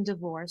end up in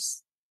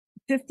divorce.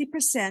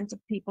 50% of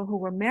people who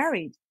were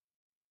married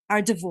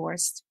are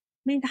divorced.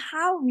 I mean,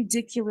 how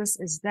ridiculous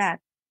is that?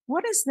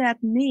 What does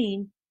that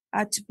mean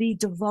to be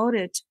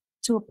devoted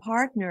to a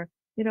partner?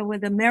 You know,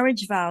 with the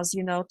marriage vows,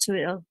 you know,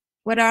 to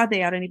what are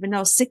they? I don't even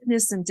know.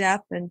 Sickness and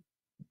death and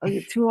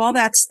through all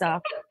that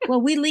stuff.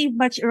 Well, we leave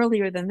much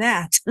earlier than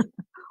that.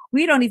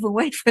 We don't even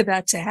wait for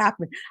that to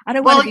happen. I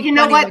don't want to be you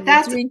know funny what? when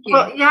That's you're drinking.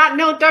 well,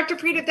 no, Dr.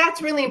 Frieda,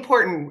 that's really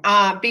important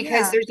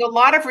because there's a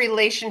lot of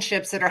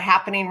relationships that are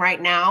happening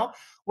right now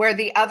where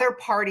the other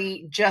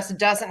party just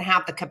doesn't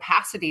have the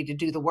capacity to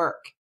do the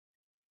work.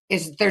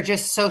 They're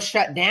just so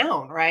shut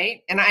down,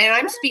 right? And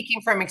I'm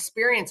speaking from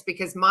experience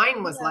because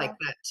mine was like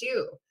that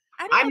too.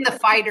 I'm the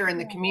fighter and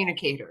the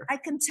communicator. I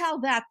can tell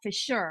that for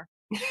sure.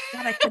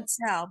 That I can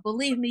tell.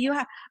 Believe me,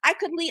 I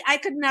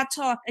could not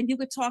talk, and you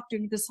could talk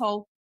during this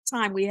whole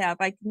time we have.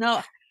 I've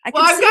got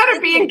to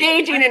be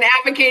engaging and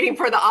advocating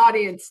for the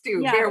audience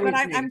too. Yeah, but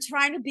I'm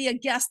trying to be a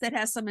guest that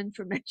has some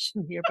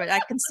information here. But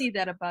I can see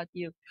that about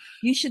you.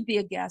 You should be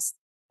a guest,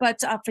 but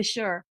for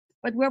sure.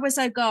 But where was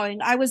I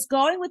going? I was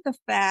going with the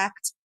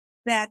fact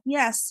that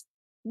yes,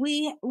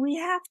 we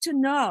have to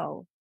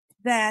know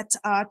that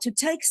to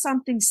take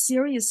something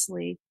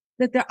seriously,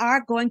 that there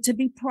are going to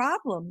be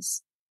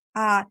problems.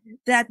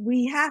 That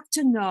we have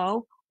to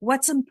know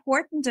what's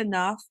important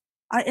enough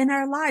in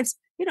our lives.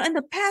 You know, in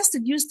the past,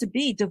 it used to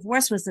be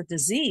divorce was a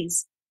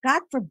disease.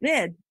 God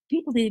forbid,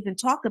 people didn't even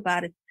talk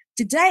about it.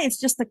 Today, it's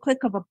just a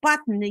click of a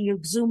button and you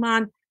zoom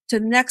on to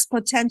the next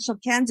potential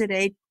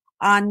candidate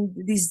on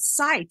these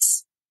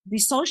sites,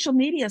 these social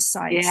media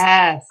sites.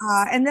 Yes.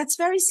 And that's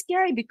very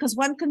scary because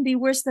one can be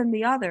worse than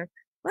the other.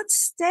 Let's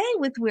stay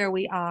with where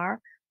we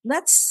are.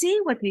 Let's see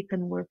what we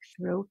can work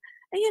through.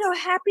 And, you know,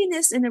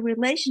 happiness in a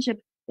relationship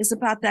is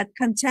about that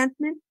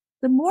contentment.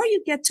 The more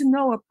you get to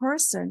know a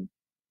person,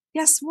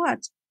 guess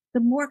what? The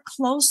more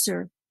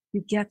closer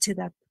you get to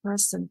that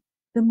person,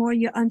 the more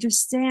you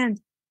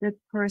understand that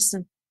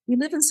person. We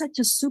live in such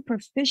a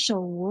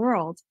superficial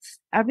world.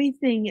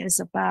 Everything is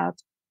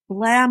about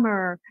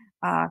glamour,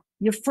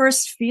 your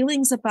first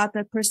feelings about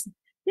that person.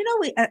 You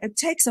know, it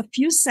takes a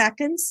few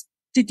seconds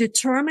to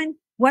determine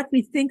what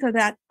we think of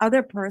that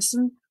other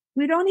person.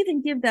 We don't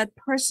even give that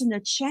person a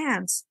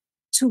chance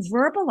to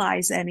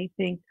verbalize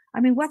anything.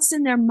 I mean, what's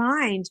in their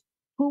mind?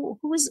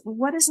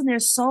 What is in their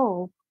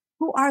soul?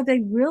 Who are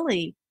they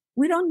really?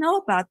 We don't know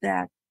about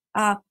that.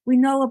 We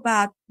know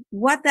about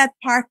what that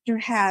partner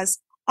has.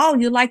 Oh,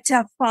 you like to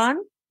have fun?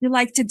 You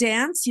like to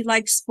dance? You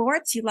like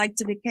sports? You like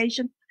to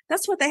vacation?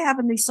 That's what they have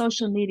on these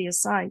social media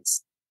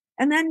sites.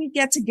 And then you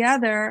get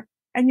together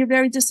and you're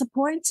very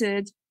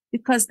disappointed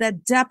because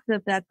that depth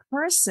of that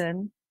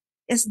person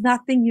is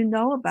nothing you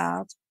know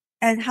about.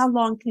 And how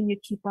long can you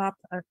keep up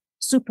a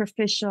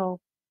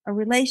superficial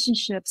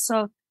relationship?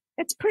 So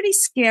it's pretty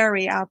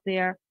scary out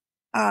there,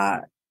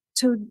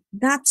 to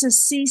not to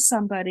see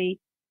somebody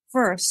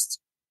first,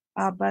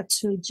 but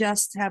to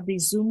just have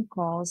these Zoom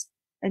calls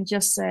and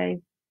just say,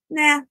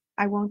 nah,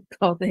 I won't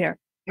go there.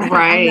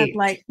 Right. I'm not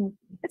like,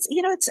 it's,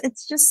 you know,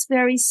 it's just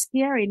very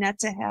scary not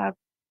to have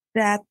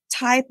that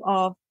type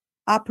of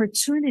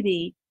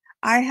opportunity.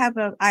 I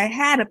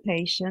had a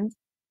patient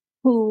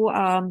who,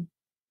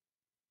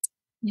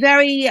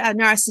 very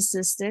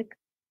narcissistic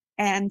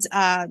and,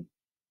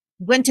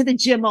 went to the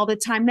gym all the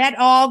time, met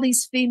all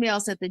these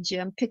females at the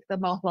gym, picked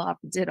them all up,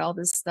 did all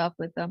this stuff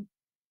with them,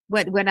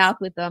 went out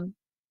with them.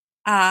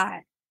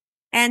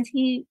 And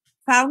he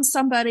found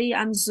somebody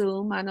on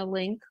Zoom on a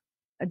link,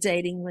 a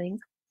dating link.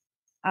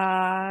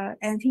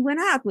 And he went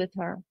out with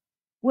her.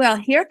 Well,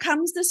 here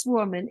comes this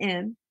woman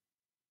in,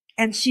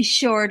 and she's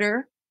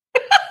shorter,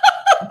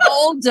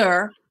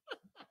 older,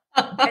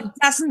 and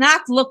does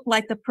not look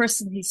like the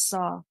person he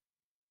saw.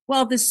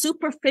 Well, the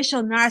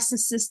superficial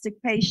narcissistic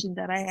patient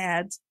that I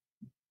had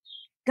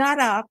got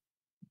up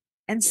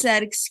and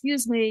said,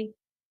 excuse me,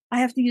 I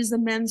have to use the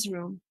men's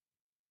room.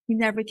 He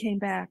never came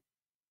back.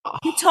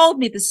 He told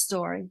me the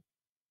story.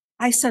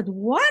 I said,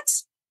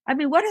 what? I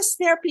mean, what has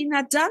therapy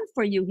not done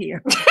for you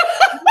here? What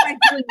am I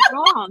doing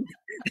wrong?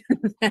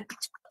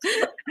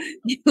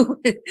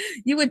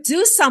 You would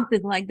do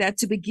something like that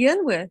to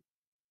begin with.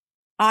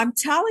 I'm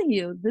telling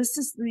you, these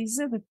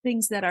are the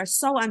things that are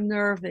so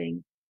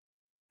unnerving.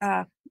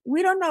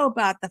 We don't know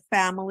about the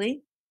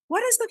family.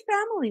 What is the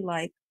family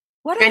like?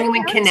 What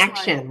genuine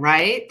connection, like?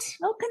 Right?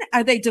 No,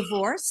 are they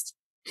divorced?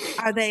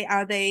 Are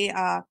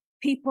they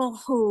people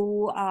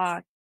who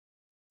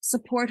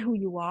support who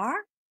you are?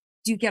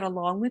 Do you get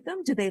along with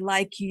them? Do they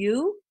like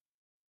you?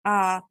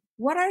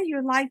 What are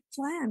your life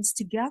plans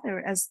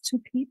together as two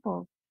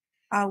people?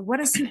 What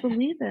does he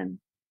believe in?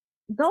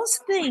 Those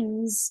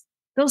things,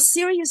 those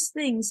serious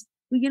things,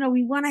 we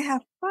want to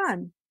have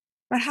fun,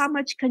 but how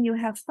much can you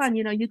have fun?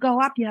 You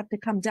go up, you have to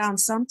come down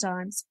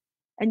sometimes.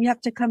 and you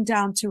have to come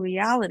down to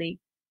reality.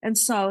 And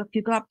so if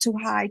you go up too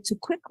high too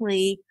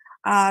quickly,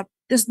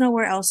 there's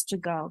nowhere else to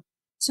go.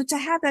 So to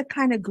have that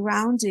kind of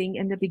grounding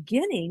in the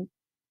beginning,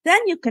 then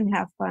you can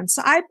have fun.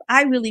 So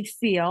I really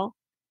feel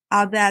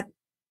that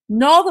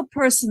know the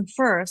person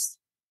first,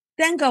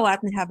 then go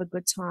out and have a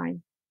good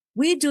time.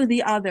 We do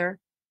the other.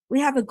 We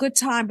have a good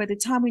time. By the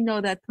time we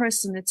know that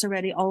person, it's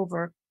already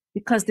over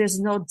because there's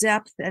no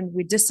depth and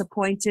we're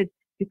disappointed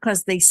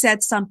because they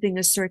said something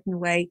a certain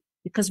way,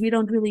 because we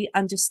don't really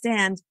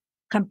understand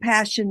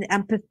compassion,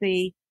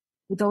 empathy.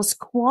 Those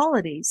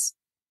qualities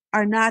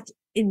are not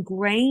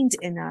ingrained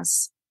in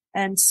us.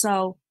 And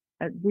so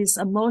this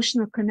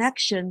emotional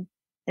connection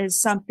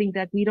is something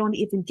that we don't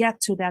even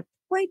get to that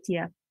point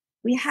yet.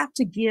 We have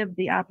to give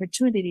the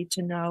opportunity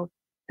to know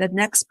that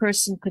next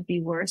person could be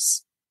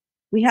worse.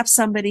 We have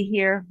somebody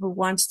here who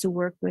wants to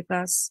work with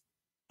us.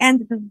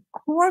 And the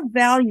core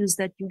values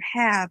that you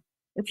have,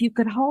 if you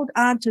could hold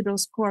on to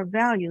those core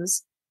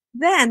values,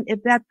 then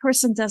if that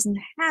person doesn't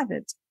have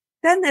it,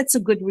 then that's a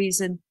good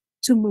reason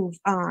to move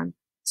on.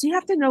 So you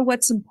have to know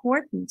what's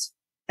important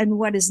and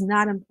what is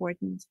not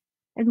important.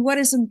 And what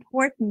is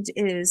important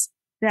is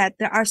that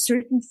there are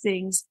certain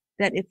things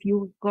that if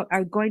you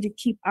are going to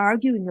keep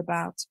arguing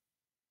about,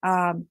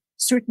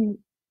 certain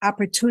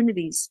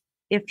opportunities,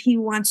 if he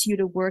wants you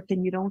to work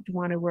and you don't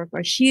want to work,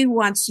 or she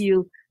wants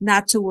you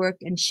not to work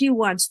and she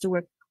wants to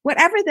work,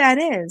 whatever that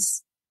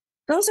is,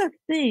 those are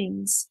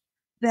things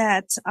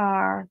that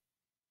are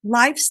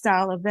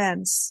lifestyle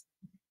events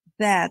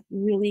that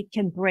really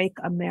can break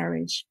a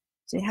marriage.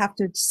 So you have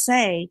to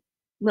say,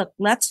 look,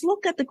 let's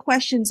look at the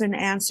questions and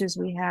answers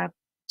we have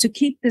to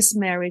keep this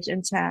marriage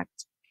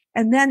intact.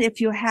 And then if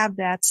you have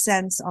that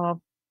sense of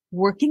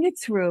working it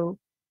through,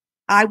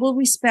 I will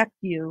respect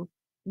you,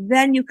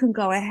 then you can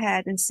go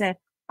ahead and say,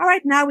 all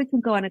right, now we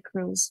can go on a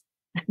cruise.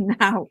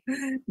 now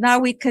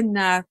we can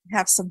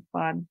have some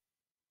fun.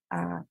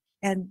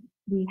 And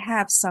we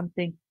have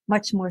something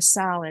much more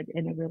solid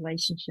in a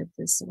relationship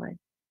this way.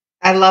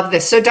 I love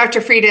this. So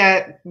Dr.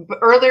 Frieda,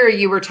 earlier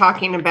you were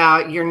talking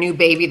about your new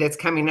baby that's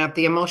coming up,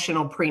 the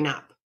emotional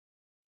prenup.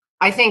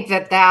 I think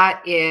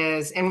that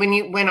is, and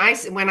when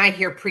I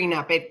hear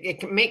prenup,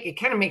 it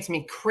kind of makes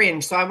me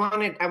cringe. So I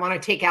want to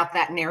take out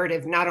that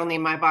narrative, not only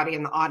in my body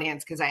and the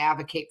audience, because I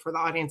advocate for the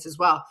audience as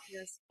well.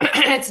 Yes.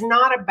 It's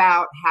not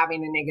about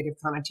having a negative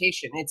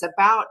connotation. It's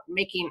about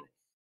making,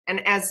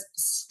 and as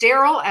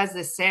sterile as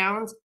this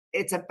sounds,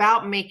 it's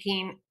about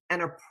making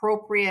an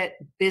appropriate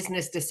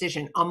business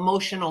decision,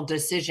 emotional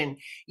decision.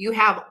 You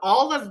have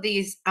all of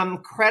these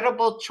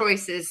incredible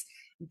choices,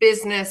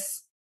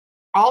 business,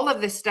 all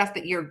of this stuff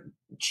that you're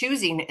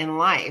choosing in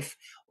life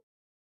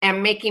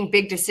and making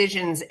big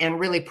decisions and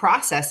really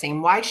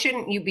processing. Why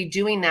shouldn't you be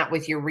doing that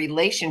with your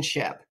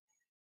relationship?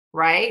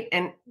 Right.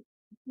 And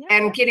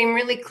getting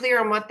really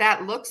clear on what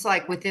that looks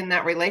like within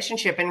that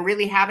relationship and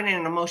really having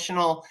an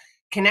emotional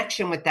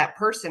connection with that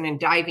person and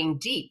diving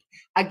deep.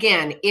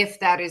 Again, if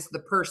that is the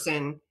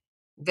person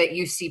that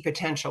you see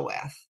potential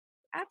with.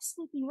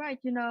 Absolutely right.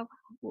 You know,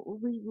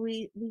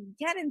 we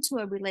get into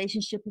a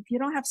relationship. If you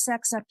don't have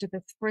sex after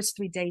the first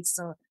 3 dates,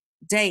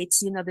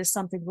 you know, there's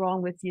something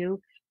wrong with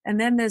you. And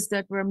then there's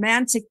the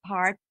romantic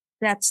part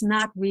that's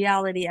not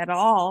reality at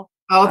all.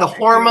 Oh, the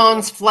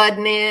hormones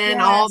flooding in,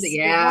 all the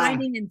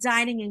whining and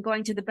dining and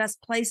going to the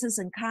best places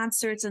and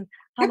concerts. And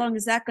how long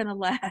is that going to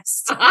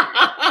last?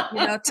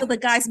 You know, till the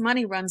guy's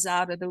money runs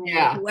out, or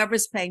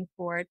whoever's paying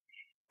for it.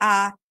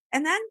 And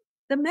then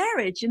the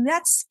marriage, and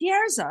that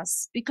scares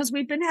us because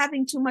we've been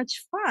having too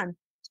much fun.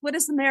 What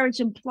does the marriage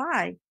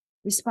imply?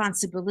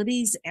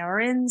 Responsibilities,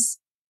 errands,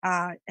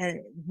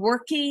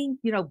 working,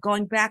 you know,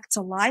 going back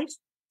to life.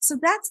 So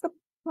that's the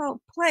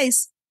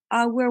place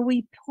where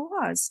we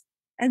pause.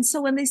 And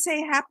so when they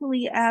say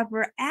happily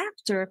ever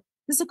after,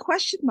 there's a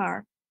question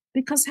mark,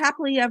 because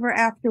happily ever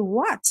after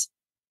what?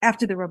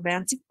 After the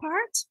romantic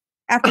part?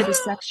 After the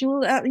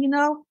sexual,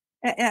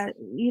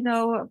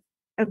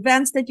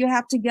 events that you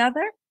have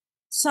together?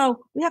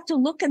 So we have to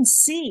look and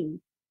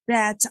see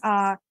that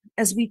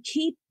as we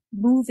keep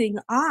moving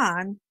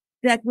on,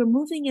 that we're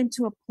moving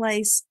into a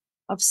place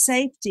of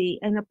safety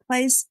and a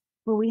place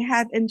where we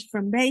have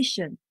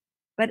information.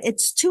 But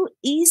it's too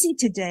easy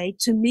today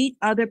to meet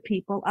other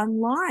people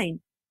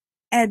online.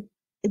 And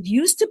it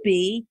used to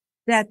be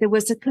that there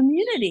was a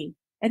community.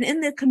 And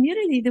in the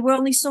community, there were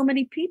only so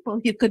many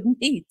people you could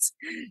meet.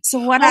 So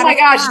what? Oh my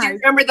gosh! Do you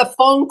remember the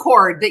phone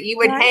cord that you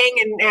would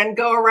hang and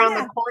go around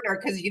the corner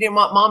because you didn't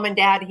want mom and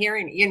dad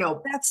hearing? You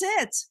know, that's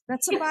it.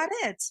 That's about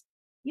it.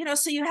 You know,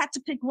 so you had to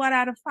pick 1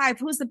 out of 5.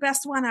 Who's the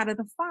best one out of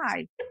the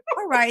 5?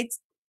 All right,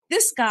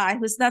 this guy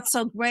who's not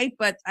so great,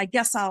 but I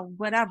guess I'll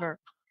whatever,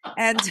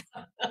 and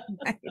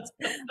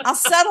I'll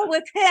settle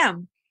with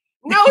him.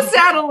 No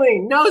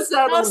settling. No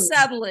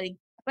settling.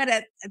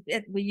 But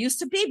we used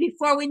to be,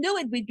 before we knew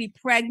it, we'd be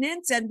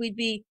pregnant and we'd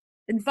be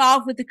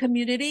involved with the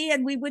community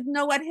and we wouldn't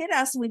know what hit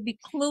us and we'd be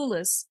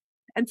clueless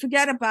and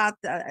forget about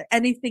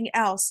anything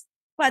else.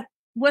 But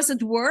was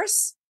it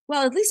worse?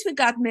 Well, at least we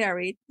got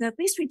married. At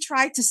least we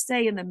tried to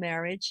stay in the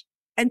marriage.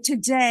 And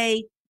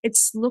today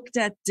it's looked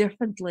at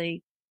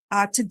differently.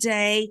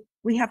 Today,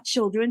 we have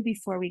children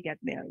before we get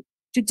married.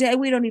 Today,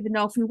 we don't even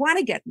know if we want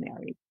to get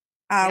married.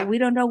 We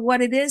don't know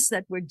what it is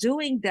that we're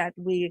doing, that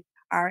we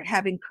are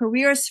having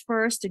careers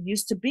first. It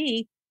used to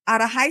be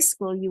out of high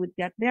school, you would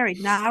get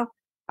married. Now,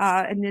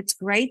 and it's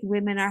great.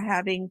 Women are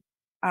having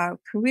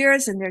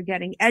careers and they're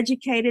getting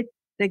educated.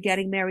 They're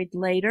getting married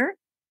later.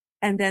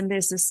 And then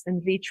there's this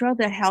in vitro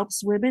that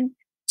helps women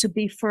to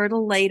be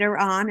fertile later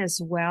on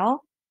as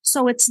well.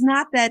 So it's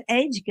not that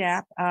age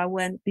gap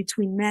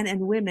between men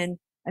and women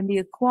and the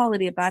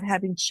equality about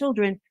having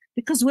children,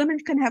 because women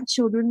can have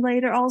children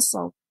later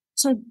also.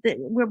 So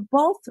we're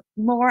both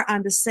more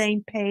on the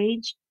same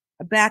page,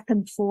 back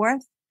and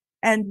forth,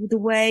 and the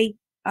way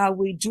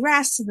we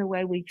dress and the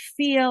way we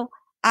feel.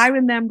 I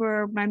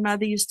remember my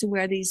mother used to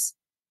wear these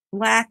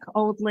black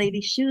old lady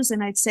shoes,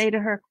 and I'd say to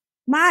her,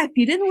 "Ma, if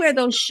you didn't wear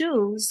those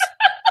shoes,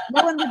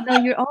 no one would know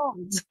you're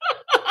old."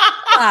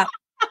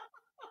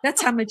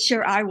 That's how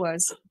mature I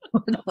was.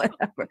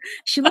 Whatever.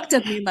 She looked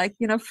at me like,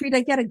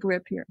 Frieda, get a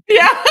grip here.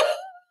 Yeah.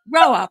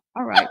 Grow up.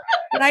 All right.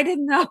 But I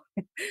didn't know.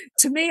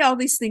 To me, all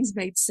these things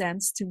made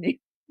sense to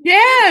me.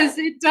 Yes,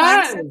 it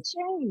does.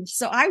 Changed.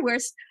 So I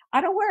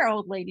don't wear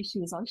old lady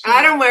shoes.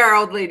 I don't wear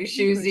old lady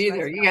shoes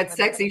either. You got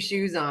sexy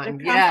shoes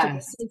on.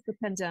 Yes. Since the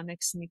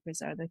pandemic,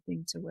 sneakers are the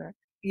thing to wear.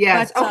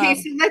 Yes. But, okay.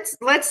 So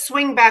let's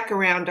swing back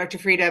around, Dr.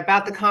 Frieda,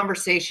 about the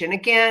conversation.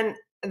 Again,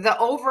 the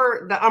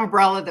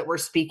umbrella that we're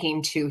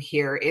speaking to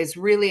here is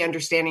really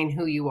understanding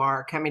who you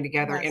are coming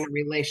together in a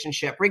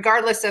relationship,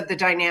 regardless of the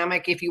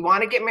dynamic. If you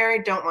want to get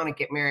married, don't want to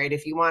get married.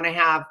 If you want to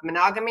have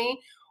monogamy,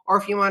 or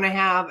if you want to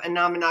have a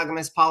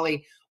non-monogamous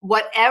poly,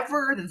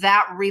 whatever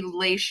that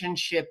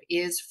relationship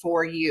is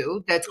for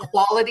you, that's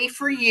quality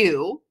for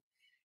you,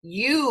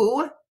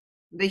 the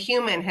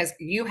human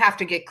you have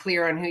to get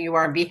clear on who you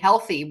are and be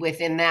healthy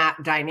within that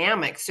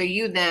dynamic. So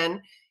you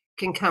then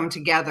can come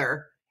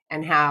together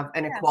and have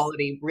an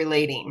equality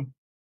relating.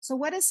 So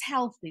what is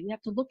healthy? We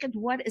have to look at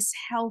what is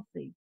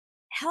healthy.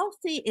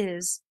 Healthy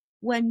is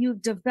when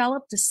you've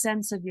developed a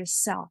sense of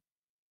yourself.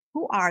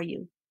 Who are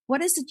you?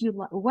 What is it you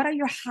like? What are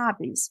your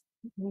hobbies?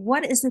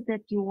 What is it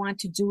that you want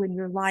to do in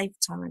your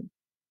lifetime?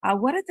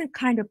 What are the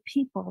kind of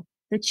people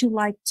that you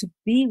like to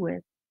be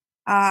with?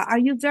 Are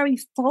you very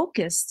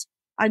focused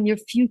on your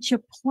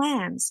future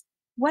plans?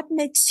 What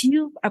makes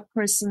you a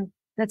person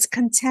that's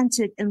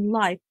contented in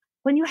life?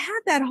 When you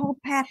have that whole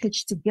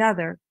package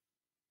together,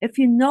 if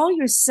you know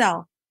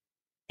yourself,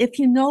 if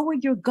you know where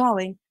you're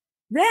going,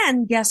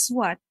 then guess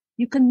what?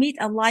 You can meet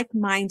a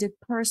like-minded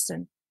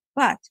person.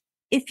 But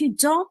if you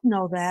don't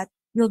know that,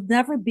 you'll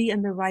never be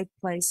in the right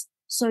place.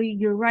 So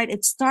you're right.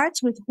 It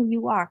starts with who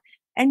you are.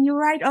 And you're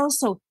right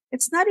also.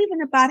 It's not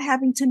even about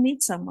having to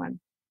meet someone.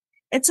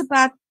 It's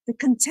about the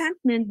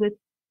contentment with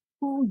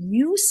who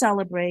you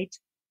celebrate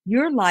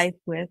your life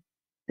with,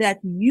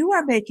 that you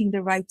are making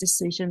the right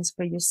decisions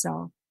for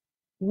yourself.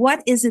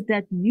 What is it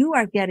that you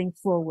are getting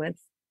full with?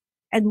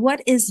 And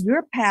what is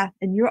your path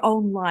in your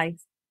own life?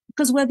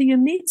 Because whether you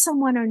meet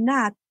someone or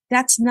not,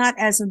 that's not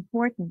as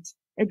important.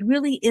 It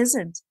really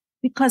isn't,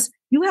 because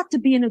you have to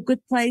be in a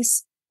good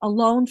place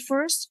alone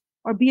first,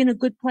 or be in a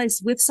good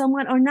place with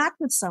someone or not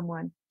with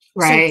someone.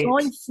 Right. So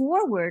going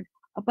forward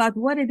about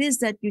what it is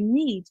that you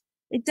need,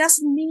 it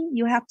doesn't mean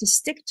you have to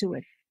stick to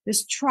it.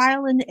 There's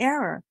trial and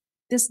error.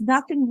 There's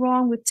nothing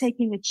wrong with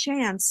taking a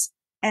chance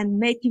and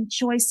making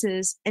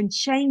choices and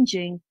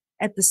changing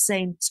at the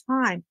same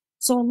time.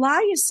 So allow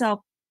yourself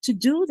to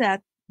do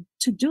that.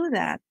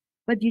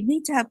 But you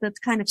need to have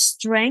that kind of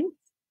strength,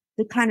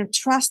 the kind of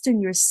trust in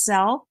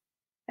yourself,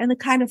 and the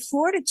kind of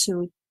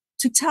fortitude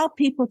to tell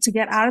people to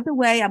get out of the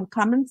way. I'm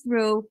coming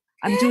through.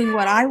 I'm doing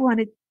what I want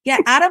to.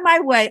 Get out of my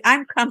way.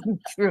 I'm coming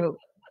through.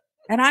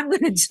 And I'm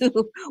going to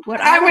do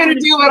what I'm going to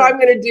do. What I'm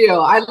going to do.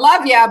 I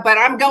love you, but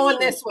I'm going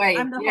this way.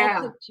 I'm the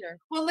whole picture.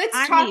 Well,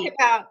 let's talk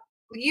about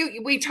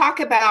we talk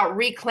about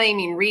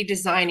reclaiming,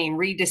 redesigning,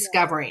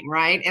 rediscovering,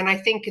 right? And I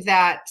think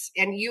that,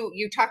 and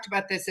you talked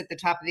about this at the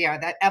top of the hour,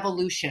 that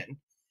evolution.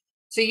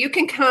 So you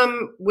can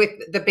come with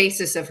the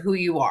basis of who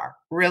you are,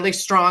 really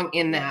strong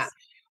in that.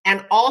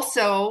 And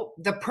also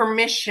the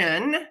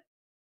permission,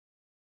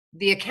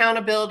 the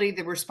accountability,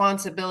 the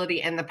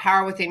responsibility, and the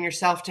power within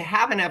yourself to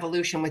have an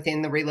evolution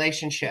within the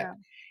relationship. Yeah.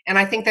 And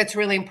I think that's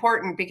really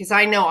important, because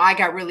I know I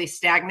got really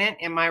stagnant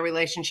in my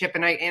relationship,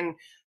 and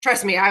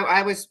trust me,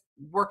 I was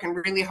working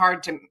really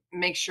hard to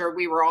make sure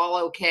we were all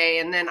okay.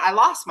 And then I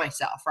lost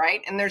myself, right?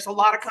 And there's a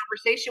lot of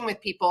conversation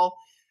with people,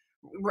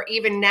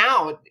 even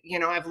now,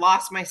 I've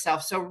lost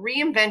myself. So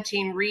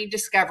reinventing,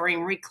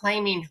 rediscovering,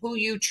 reclaiming who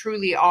you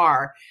truly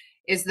are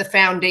is the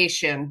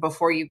foundation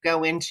before you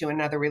go into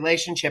another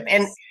relationship.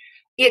 Yes. And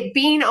it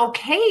being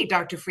okay,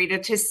 Dr. Frieda,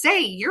 to say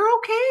you're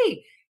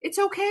okay. It's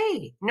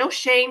okay. No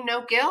shame,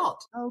 no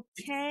guilt.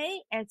 Okay.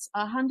 It's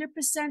 100%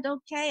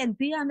 okay. And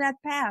be on that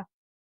path.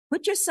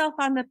 Put yourself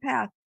on the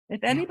path.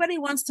 If anybody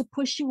wants to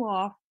push you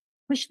off,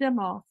 push them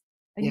off.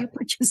 And you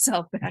put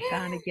yourself back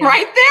on again.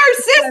 Right there,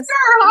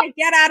 sister.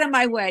 Get out of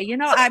my way.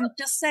 I'm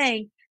just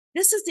saying,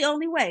 this is the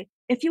only way.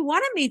 If you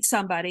want to meet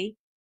somebody,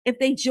 If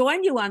they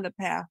join you on the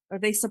path, or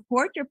they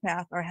support your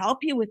path, or help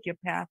you with your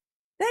path,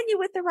 then you're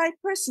with the right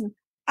person.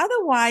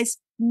 Otherwise,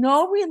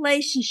 no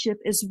relationship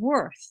is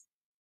worth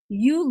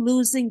you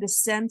losing the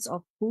sense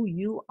of who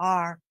you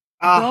are.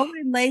 No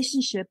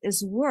relationship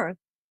is worth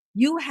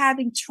you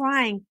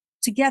trying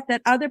to get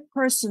that other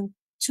person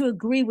to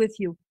agree with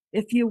you.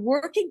 If you're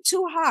working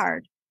too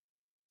hard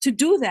to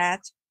do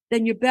that,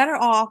 then you're better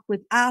off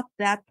without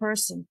that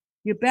person.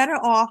 You're better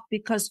off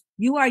because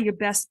you are your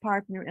best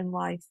partner in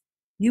life.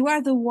 You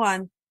are the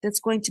one that's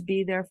going to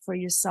be there for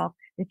yourself.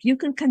 If you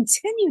can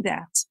continue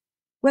that,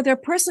 whether a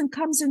person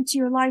comes into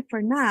your life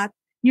or not,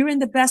 you're in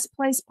the best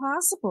place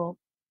possible.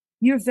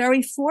 You're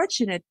very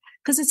fortunate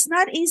because it's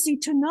not easy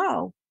to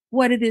know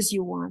what it is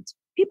you want.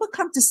 People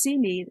come to see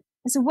me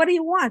and say, what do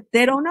you want?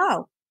 They don't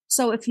know.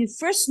 So if you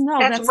first know,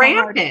 that's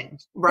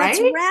rampant, right?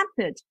 That's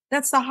rampant.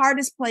 That's the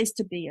hardest place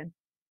to be in.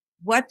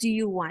 What do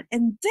you want?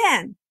 And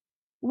then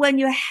when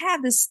you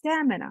have the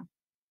stamina,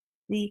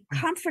 the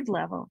comfort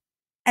level,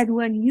 and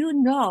when you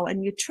know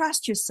and you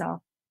trust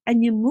yourself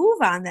and you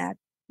move on that,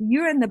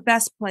 you're in the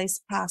best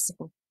place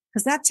possible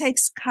because that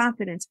takes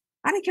confidence.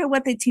 I don't care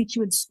what they teach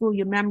you in school.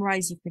 You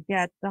memorize, you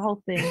forget the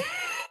whole thing.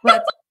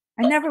 But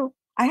I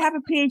have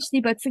a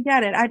PhD, but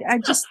forget it. I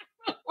just,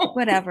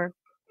 whatever.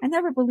 I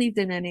never believed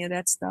in any of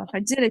that stuff. I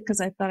did it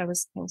because I thought I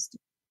was supposed to.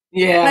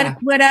 Yeah.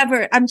 But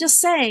whatever. I'm just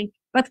saying,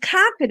 but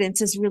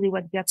confidence is really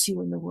what gets you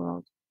in the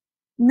world.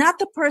 Not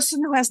the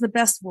person who has the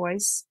best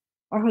voice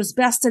or who's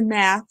best in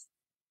math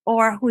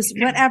or who's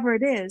whatever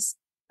it is.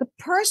 The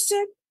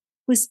person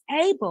who's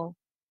able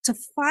to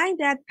find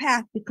that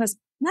path, because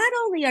not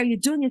only are you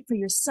doing it for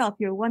yourself,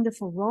 you're a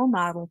wonderful role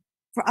model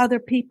for other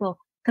people,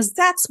 because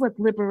that's what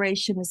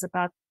liberation is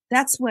about.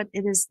 That's what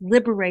it is,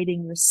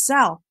 liberating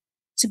yourself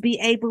to be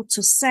able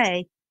to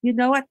say, you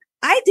know what,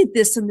 I did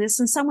this and this,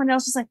 and someone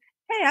else is like,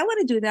 hey, I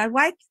want to do that.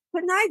 Why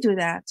couldn't I do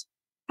that?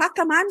 How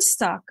come I'm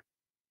stuck?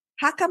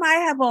 How come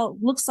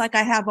looks like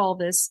I have all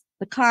this,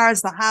 the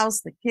cars, the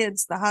house, the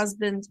kids, the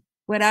husband,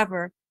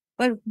 whatever.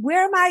 But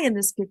where am I in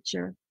this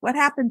picture? What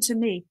happened to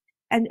me?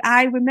 And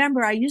I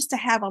remember I used to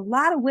have a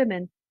lot of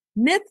women,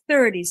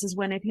 mid-30s is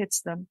when it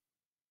hits them.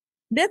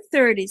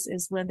 Mid-30s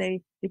is when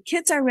the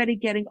kids are already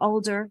getting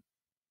older.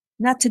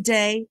 Not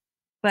today,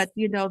 but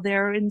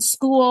they're in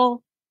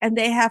school and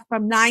they have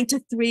from 9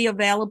 to 3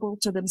 available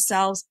to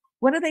themselves.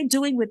 What are they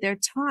doing with their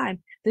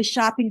time? They're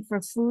shopping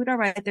for food. All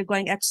right. They're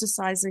going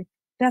exercising.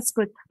 That's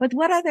good. But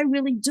what are they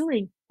really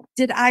doing?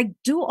 Did I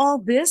do all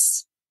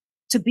this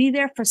to be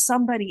there for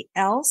somebody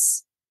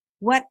else?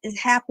 What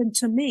happened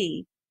to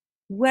me?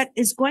 What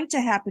is going to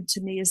happen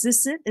to me? Is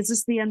this it? Is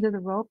this the end of the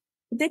rope?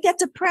 They get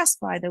depressed,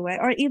 by the way,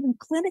 or even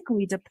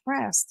clinically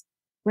depressed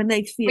when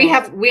they feel.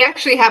 We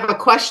actually have a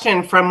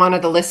question from one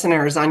of the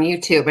listeners on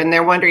YouTube, and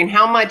they're wondering,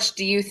 how much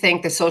do you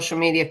think the social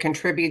media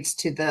contributes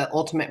to the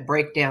ultimate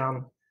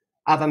breakdown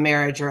of a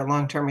marriage or a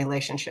long-term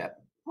relationship?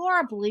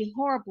 Horribly,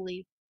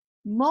 horribly.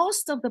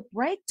 Most of the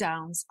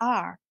breakdowns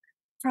are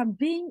from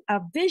being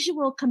a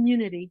visual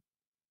community.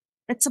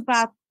 It's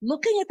about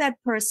looking at that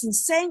person,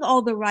 saying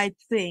all the right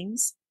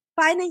things,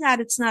 finding out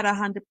it's not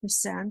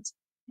 100%.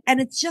 And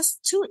it's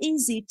just too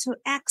easy to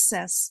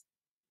access.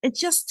 It's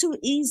just too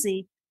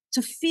easy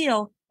to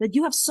feel that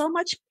you have so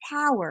much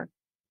power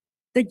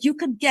that you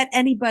could get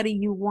anybody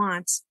you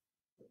want.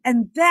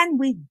 And then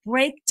we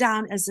break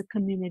down as a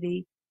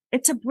community.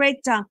 It's a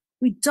breakdown.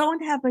 We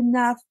don't have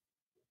enough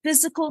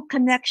physical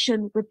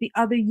connection with the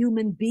other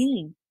human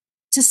being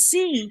to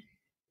see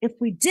if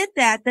we did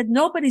that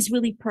nobody's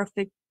really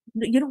perfect.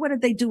 You know, what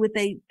did they do with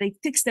they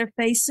fix their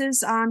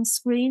faces on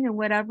screen and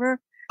whatever?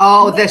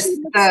 Oh,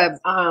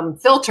 the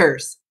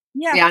filters.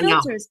 Yeah,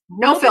 filters.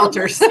 No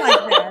filters. Like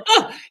that.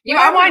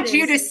 I want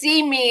you to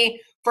see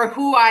me for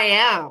who I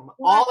am.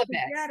 All of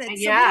it. So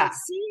we don't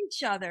see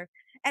each other.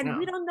 And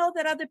we don't know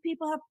that other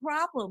people have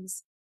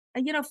problems.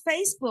 And,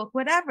 Facebook,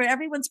 whatever,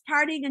 everyone's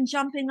partying and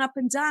jumping up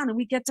and down and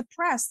we get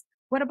depressed.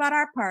 What about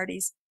our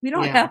parties? We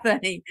don't have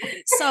any.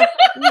 So a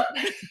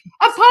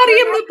party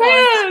in the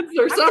pants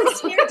or something. I'm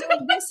just here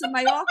doing this in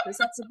my office.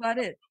 That's about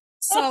it.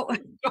 So,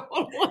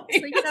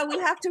 we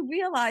have to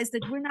realize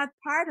that we're not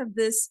part of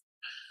this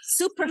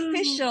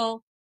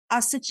superficial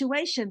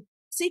situation.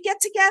 So you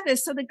get together.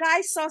 So the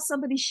guy saw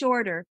somebody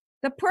shorter.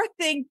 The poor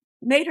thing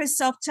made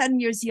herself 10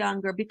 years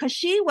younger because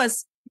she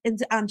was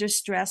under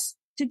stress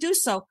to do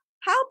so.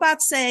 How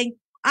about saying,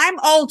 I'm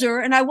older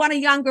and I want a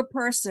younger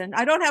person.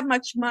 I don't have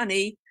much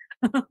money,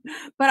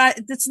 but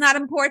it's not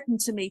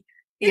important to me.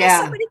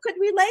 Somebody could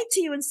relate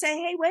to you and say,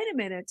 hey, wait a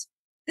minute.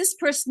 This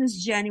person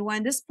is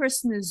genuine. This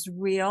person is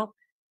real.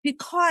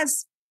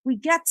 Because we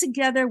get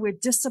together, we're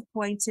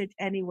disappointed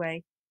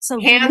anyway. So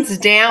hands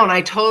down,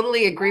 I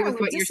totally agree with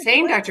what you're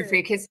saying, Dr.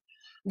 Frieda, because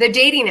the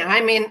dating,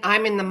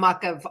 I'm in the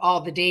muck of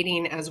all the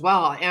dating as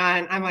well.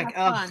 And I'm like,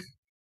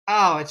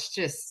 it's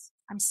just.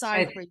 I'm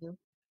sorry for you.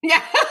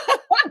 Yeah.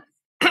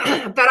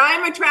 But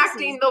I'm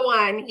attracting the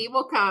one. He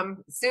will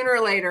come sooner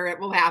or later. It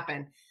will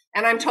happen.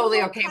 And I'm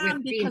totally okay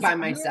with being by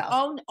myself.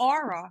 Your own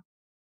aura,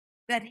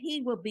 that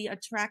he will be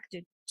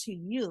attracted to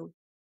you.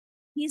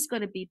 he's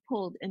going to be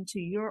pulled into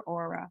your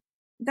aura.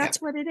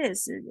 That's what it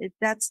is.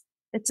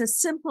 It's as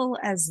simple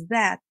as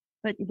that.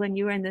 But when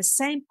you're in the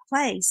same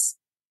place,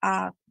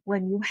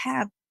 when you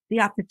have the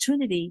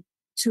opportunity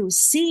to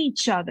see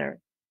each other,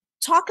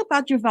 talk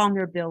about your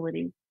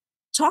vulnerability,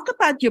 talk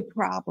about your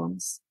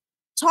problems,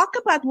 talk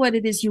about what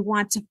it is you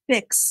want to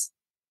fix,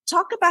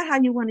 talk about how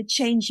you want to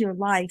change your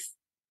life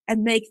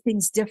and make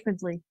things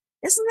differently.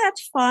 Isn't that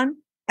fun?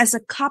 As a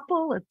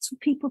couple of two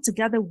people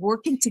together,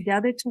 working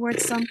together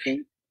towards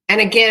something.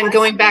 And again,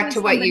 going back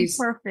to what you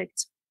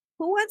perfect.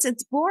 Who wants?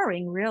 It's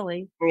boring,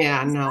 really.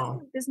 Yeah,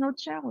 no. There's no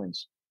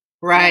challenge.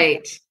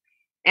 Right.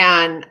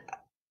 And,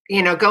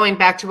 you know, going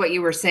back to what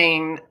you were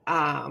saying,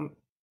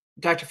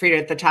 Dr. Frieda,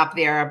 at the top of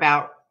the hour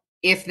about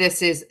if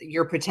this is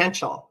your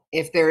potential,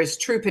 if there is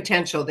true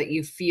potential that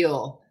you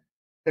feel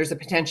there's a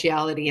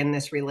potentiality in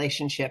this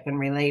relationship and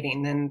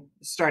relating, then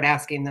start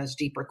asking those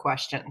deeper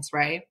questions,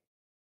 right?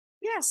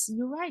 Yes,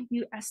 you're right.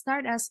 You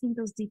start asking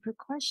those deeper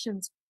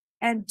questions,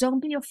 and don't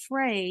be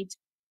afraid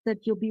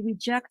that you'll be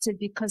rejected,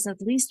 because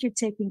at least you're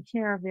taking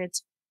care of it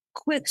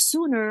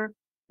sooner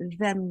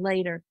than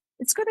later.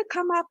 It's going to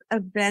come up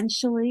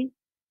eventually.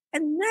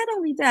 And not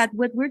only that,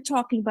 what we're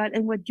talking about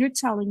and what you're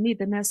telling me,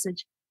 the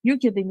message you're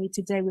giving me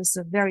today was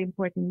a very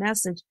important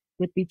message,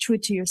 would be true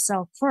to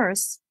yourself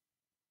first.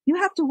 You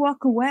have to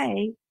walk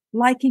away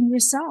liking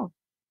yourself.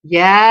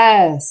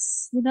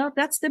 Yes. You know,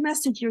 that's the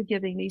message you're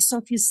giving me. So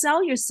if you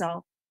sell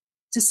yourself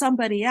to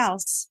somebody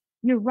else,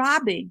 you're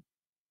robbing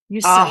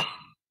yourself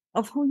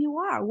of who you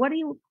are. What are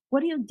you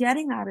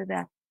getting out of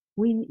that?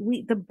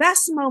 The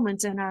best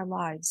moments in our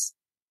lives,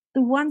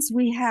 the ones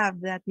we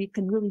have that we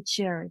can really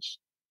cherish,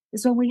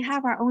 is when we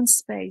have our own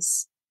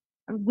space.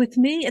 With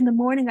me, in the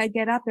morning, I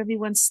get up,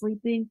 everyone's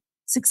sleeping,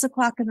 6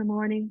 o'clock in the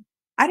morning.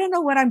 I don't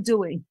know what I'm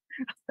doing,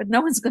 but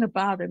no one's going to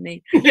bother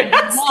me.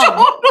 Yes,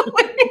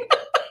 totally.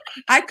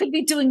 I could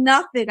be doing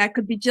nothing. I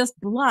could be just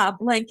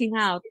blanking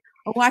out,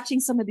 or watching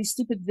some of these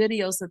stupid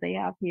videos that they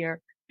have here.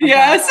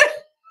 Yes.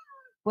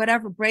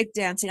 Whatever,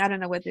 breakdancing. I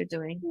don't know what they're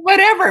doing.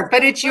 Whatever,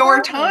 but it's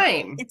your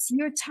time. It's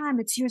your time.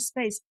 It's your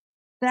space.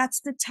 That's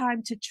the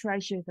time to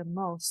treasure the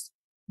most.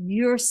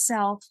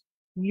 Yourself,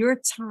 your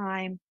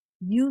time,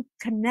 you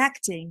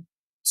connecting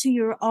to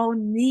your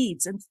own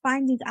needs and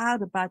finding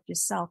out about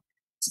yourself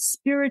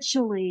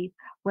spiritually,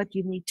 what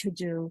you need to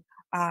do,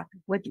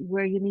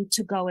 where you need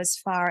to go as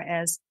far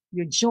as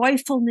your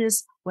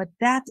joyfulness, what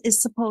that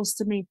is supposed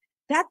to mean.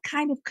 That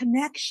kind of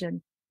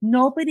connection,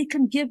 nobody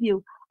can give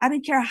you. I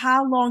don't care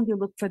how long you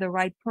look for the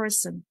right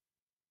person.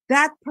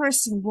 That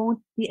person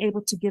won't be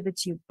able to give it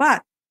to you.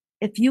 But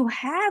if you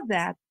have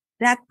that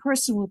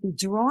person will be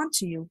drawn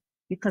to you,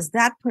 because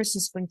that person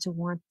is going to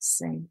want the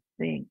same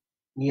thing.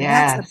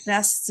 Yes. That's the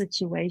best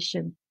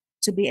situation,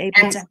 to be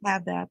able to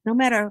have that, no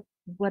matter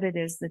what it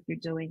is that you're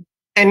doing.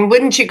 And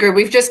wouldn't you agree?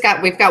 We've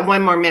got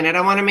 1 more minute.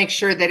 I want to make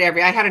sure that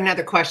I had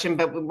another question,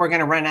 but we're going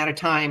to run out of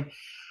time.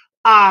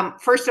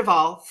 First of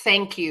all,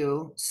 thank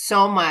you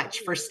so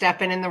much for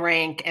stepping in the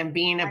rank and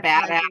being a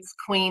badass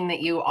queen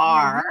that you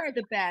are. You're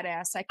the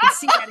badass. I can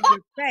see that in your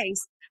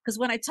face, because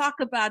when I talk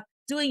about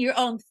doing your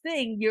own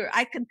thing,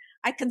 I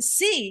can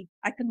see,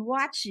 I can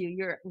watch you.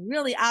 You're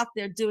really out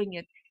there doing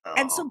it.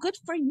 And so good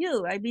for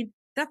you. I mean,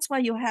 that's why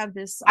you have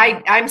this.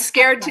 I'm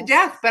scared to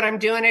death, but I'm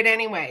doing it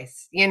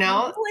anyways, you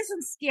know? Who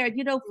isn't scared?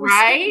 You know, if we're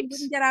right? scared, we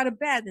wouldn't get out of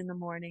bed in the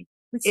morning.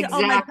 We'd say,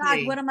 oh my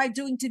God, what am I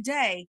doing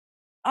today?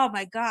 Oh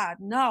my God,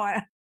 no,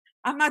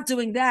 I'm not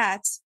doing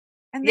that.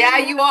 And yeah,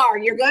 you are.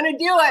 You're going to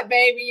do it,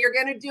 baby. You're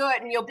going to do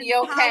it and you'll be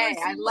okay.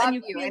 I love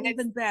you. And it's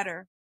even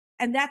better.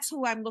 And that's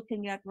who I'm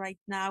looking at right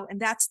now. And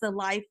that's the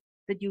life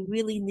that you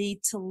really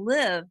need to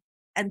live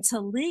and to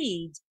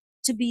lead,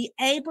 to be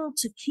able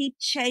to keep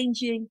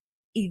changing,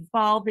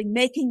 evolving,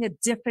 making a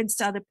difference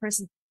to other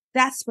person.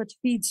 That's what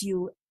feeds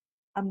you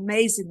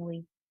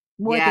amazingly,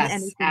 more than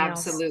anything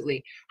else.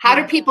 Absolutely. How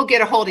do people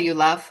get a hold of you,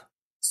 love?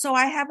 So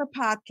I have a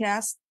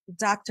podcast, the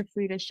Dr.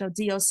 Frieda Show,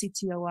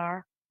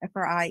 DOCTOR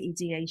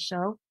FRIEDA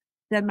show.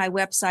 Then my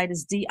website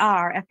is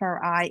drfrieda.com.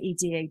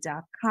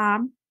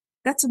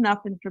 That's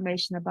enough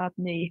information about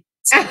me.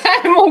 And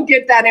we'll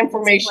get that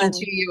information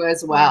to you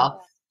as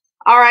well.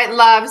 All right,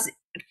 loves.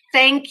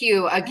 Thank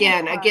you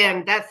again.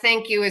 That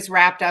thank you is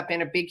wrapped up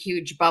in a big,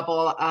 huge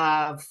bubble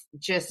of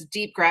just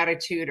deep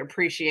gratitude,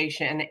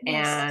 appreciation,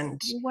 and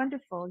you're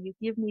wonderful. You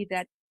give me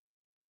that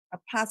a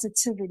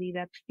positivity,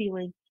 that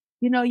feeling.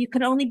 You know, you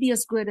can only be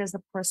as good as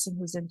the person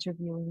who's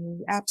interviewing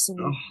you.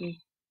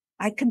 Absolutely.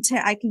 I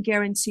can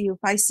guarantee you, if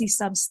I see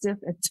some stiff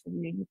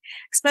interviewing you,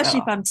 especially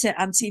if I'm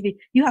on TV,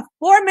 you have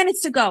 4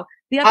 minutes to go.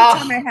 The other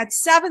time I had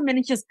 7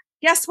 minutes. Just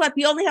guess what?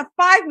 We only have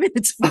 5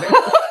 minutes.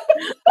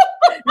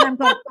 And I'm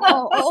going,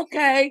 oh,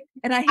 okay.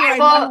 And I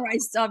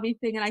memorized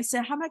everything. And I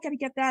said, how am I going to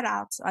get that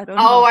out? I don't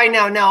know. Oh, I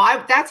know.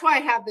 No, that's why I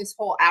have this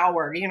whole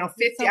hour,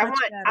 50. So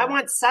I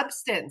want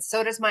substance.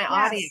 So does my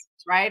audience,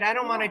 right? I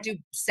don't want to do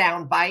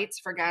sound bites,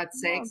 for God's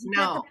sakes. You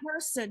get the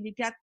person, you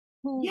get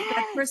who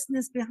that person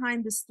is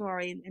behind the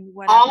story and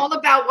whatever. All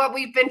about what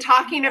we've been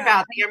talking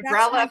about, the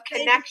umbrella of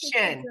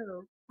connection.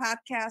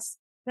 Podcast,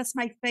 That's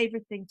my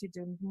favorite thing to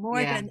do,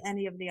 more than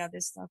any of the other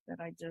stuff that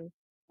I do.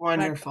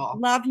 Wonderful.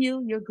 But love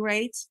you. You're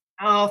great.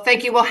 Oh,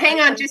 thank you. Well, hang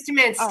on just a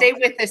minute. Stay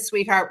with us,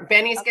 sweetheart.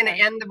 Benny's going to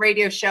end the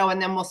radio show,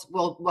 and then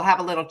we'll have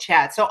a little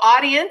chat. So,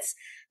 audience,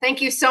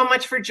 thank you so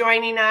much for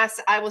joining us.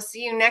 I will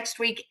see you next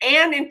week.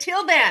 And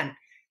until then,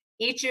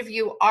 each of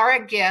you are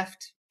a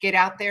gift. Get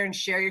out there and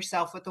share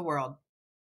yourself with the world.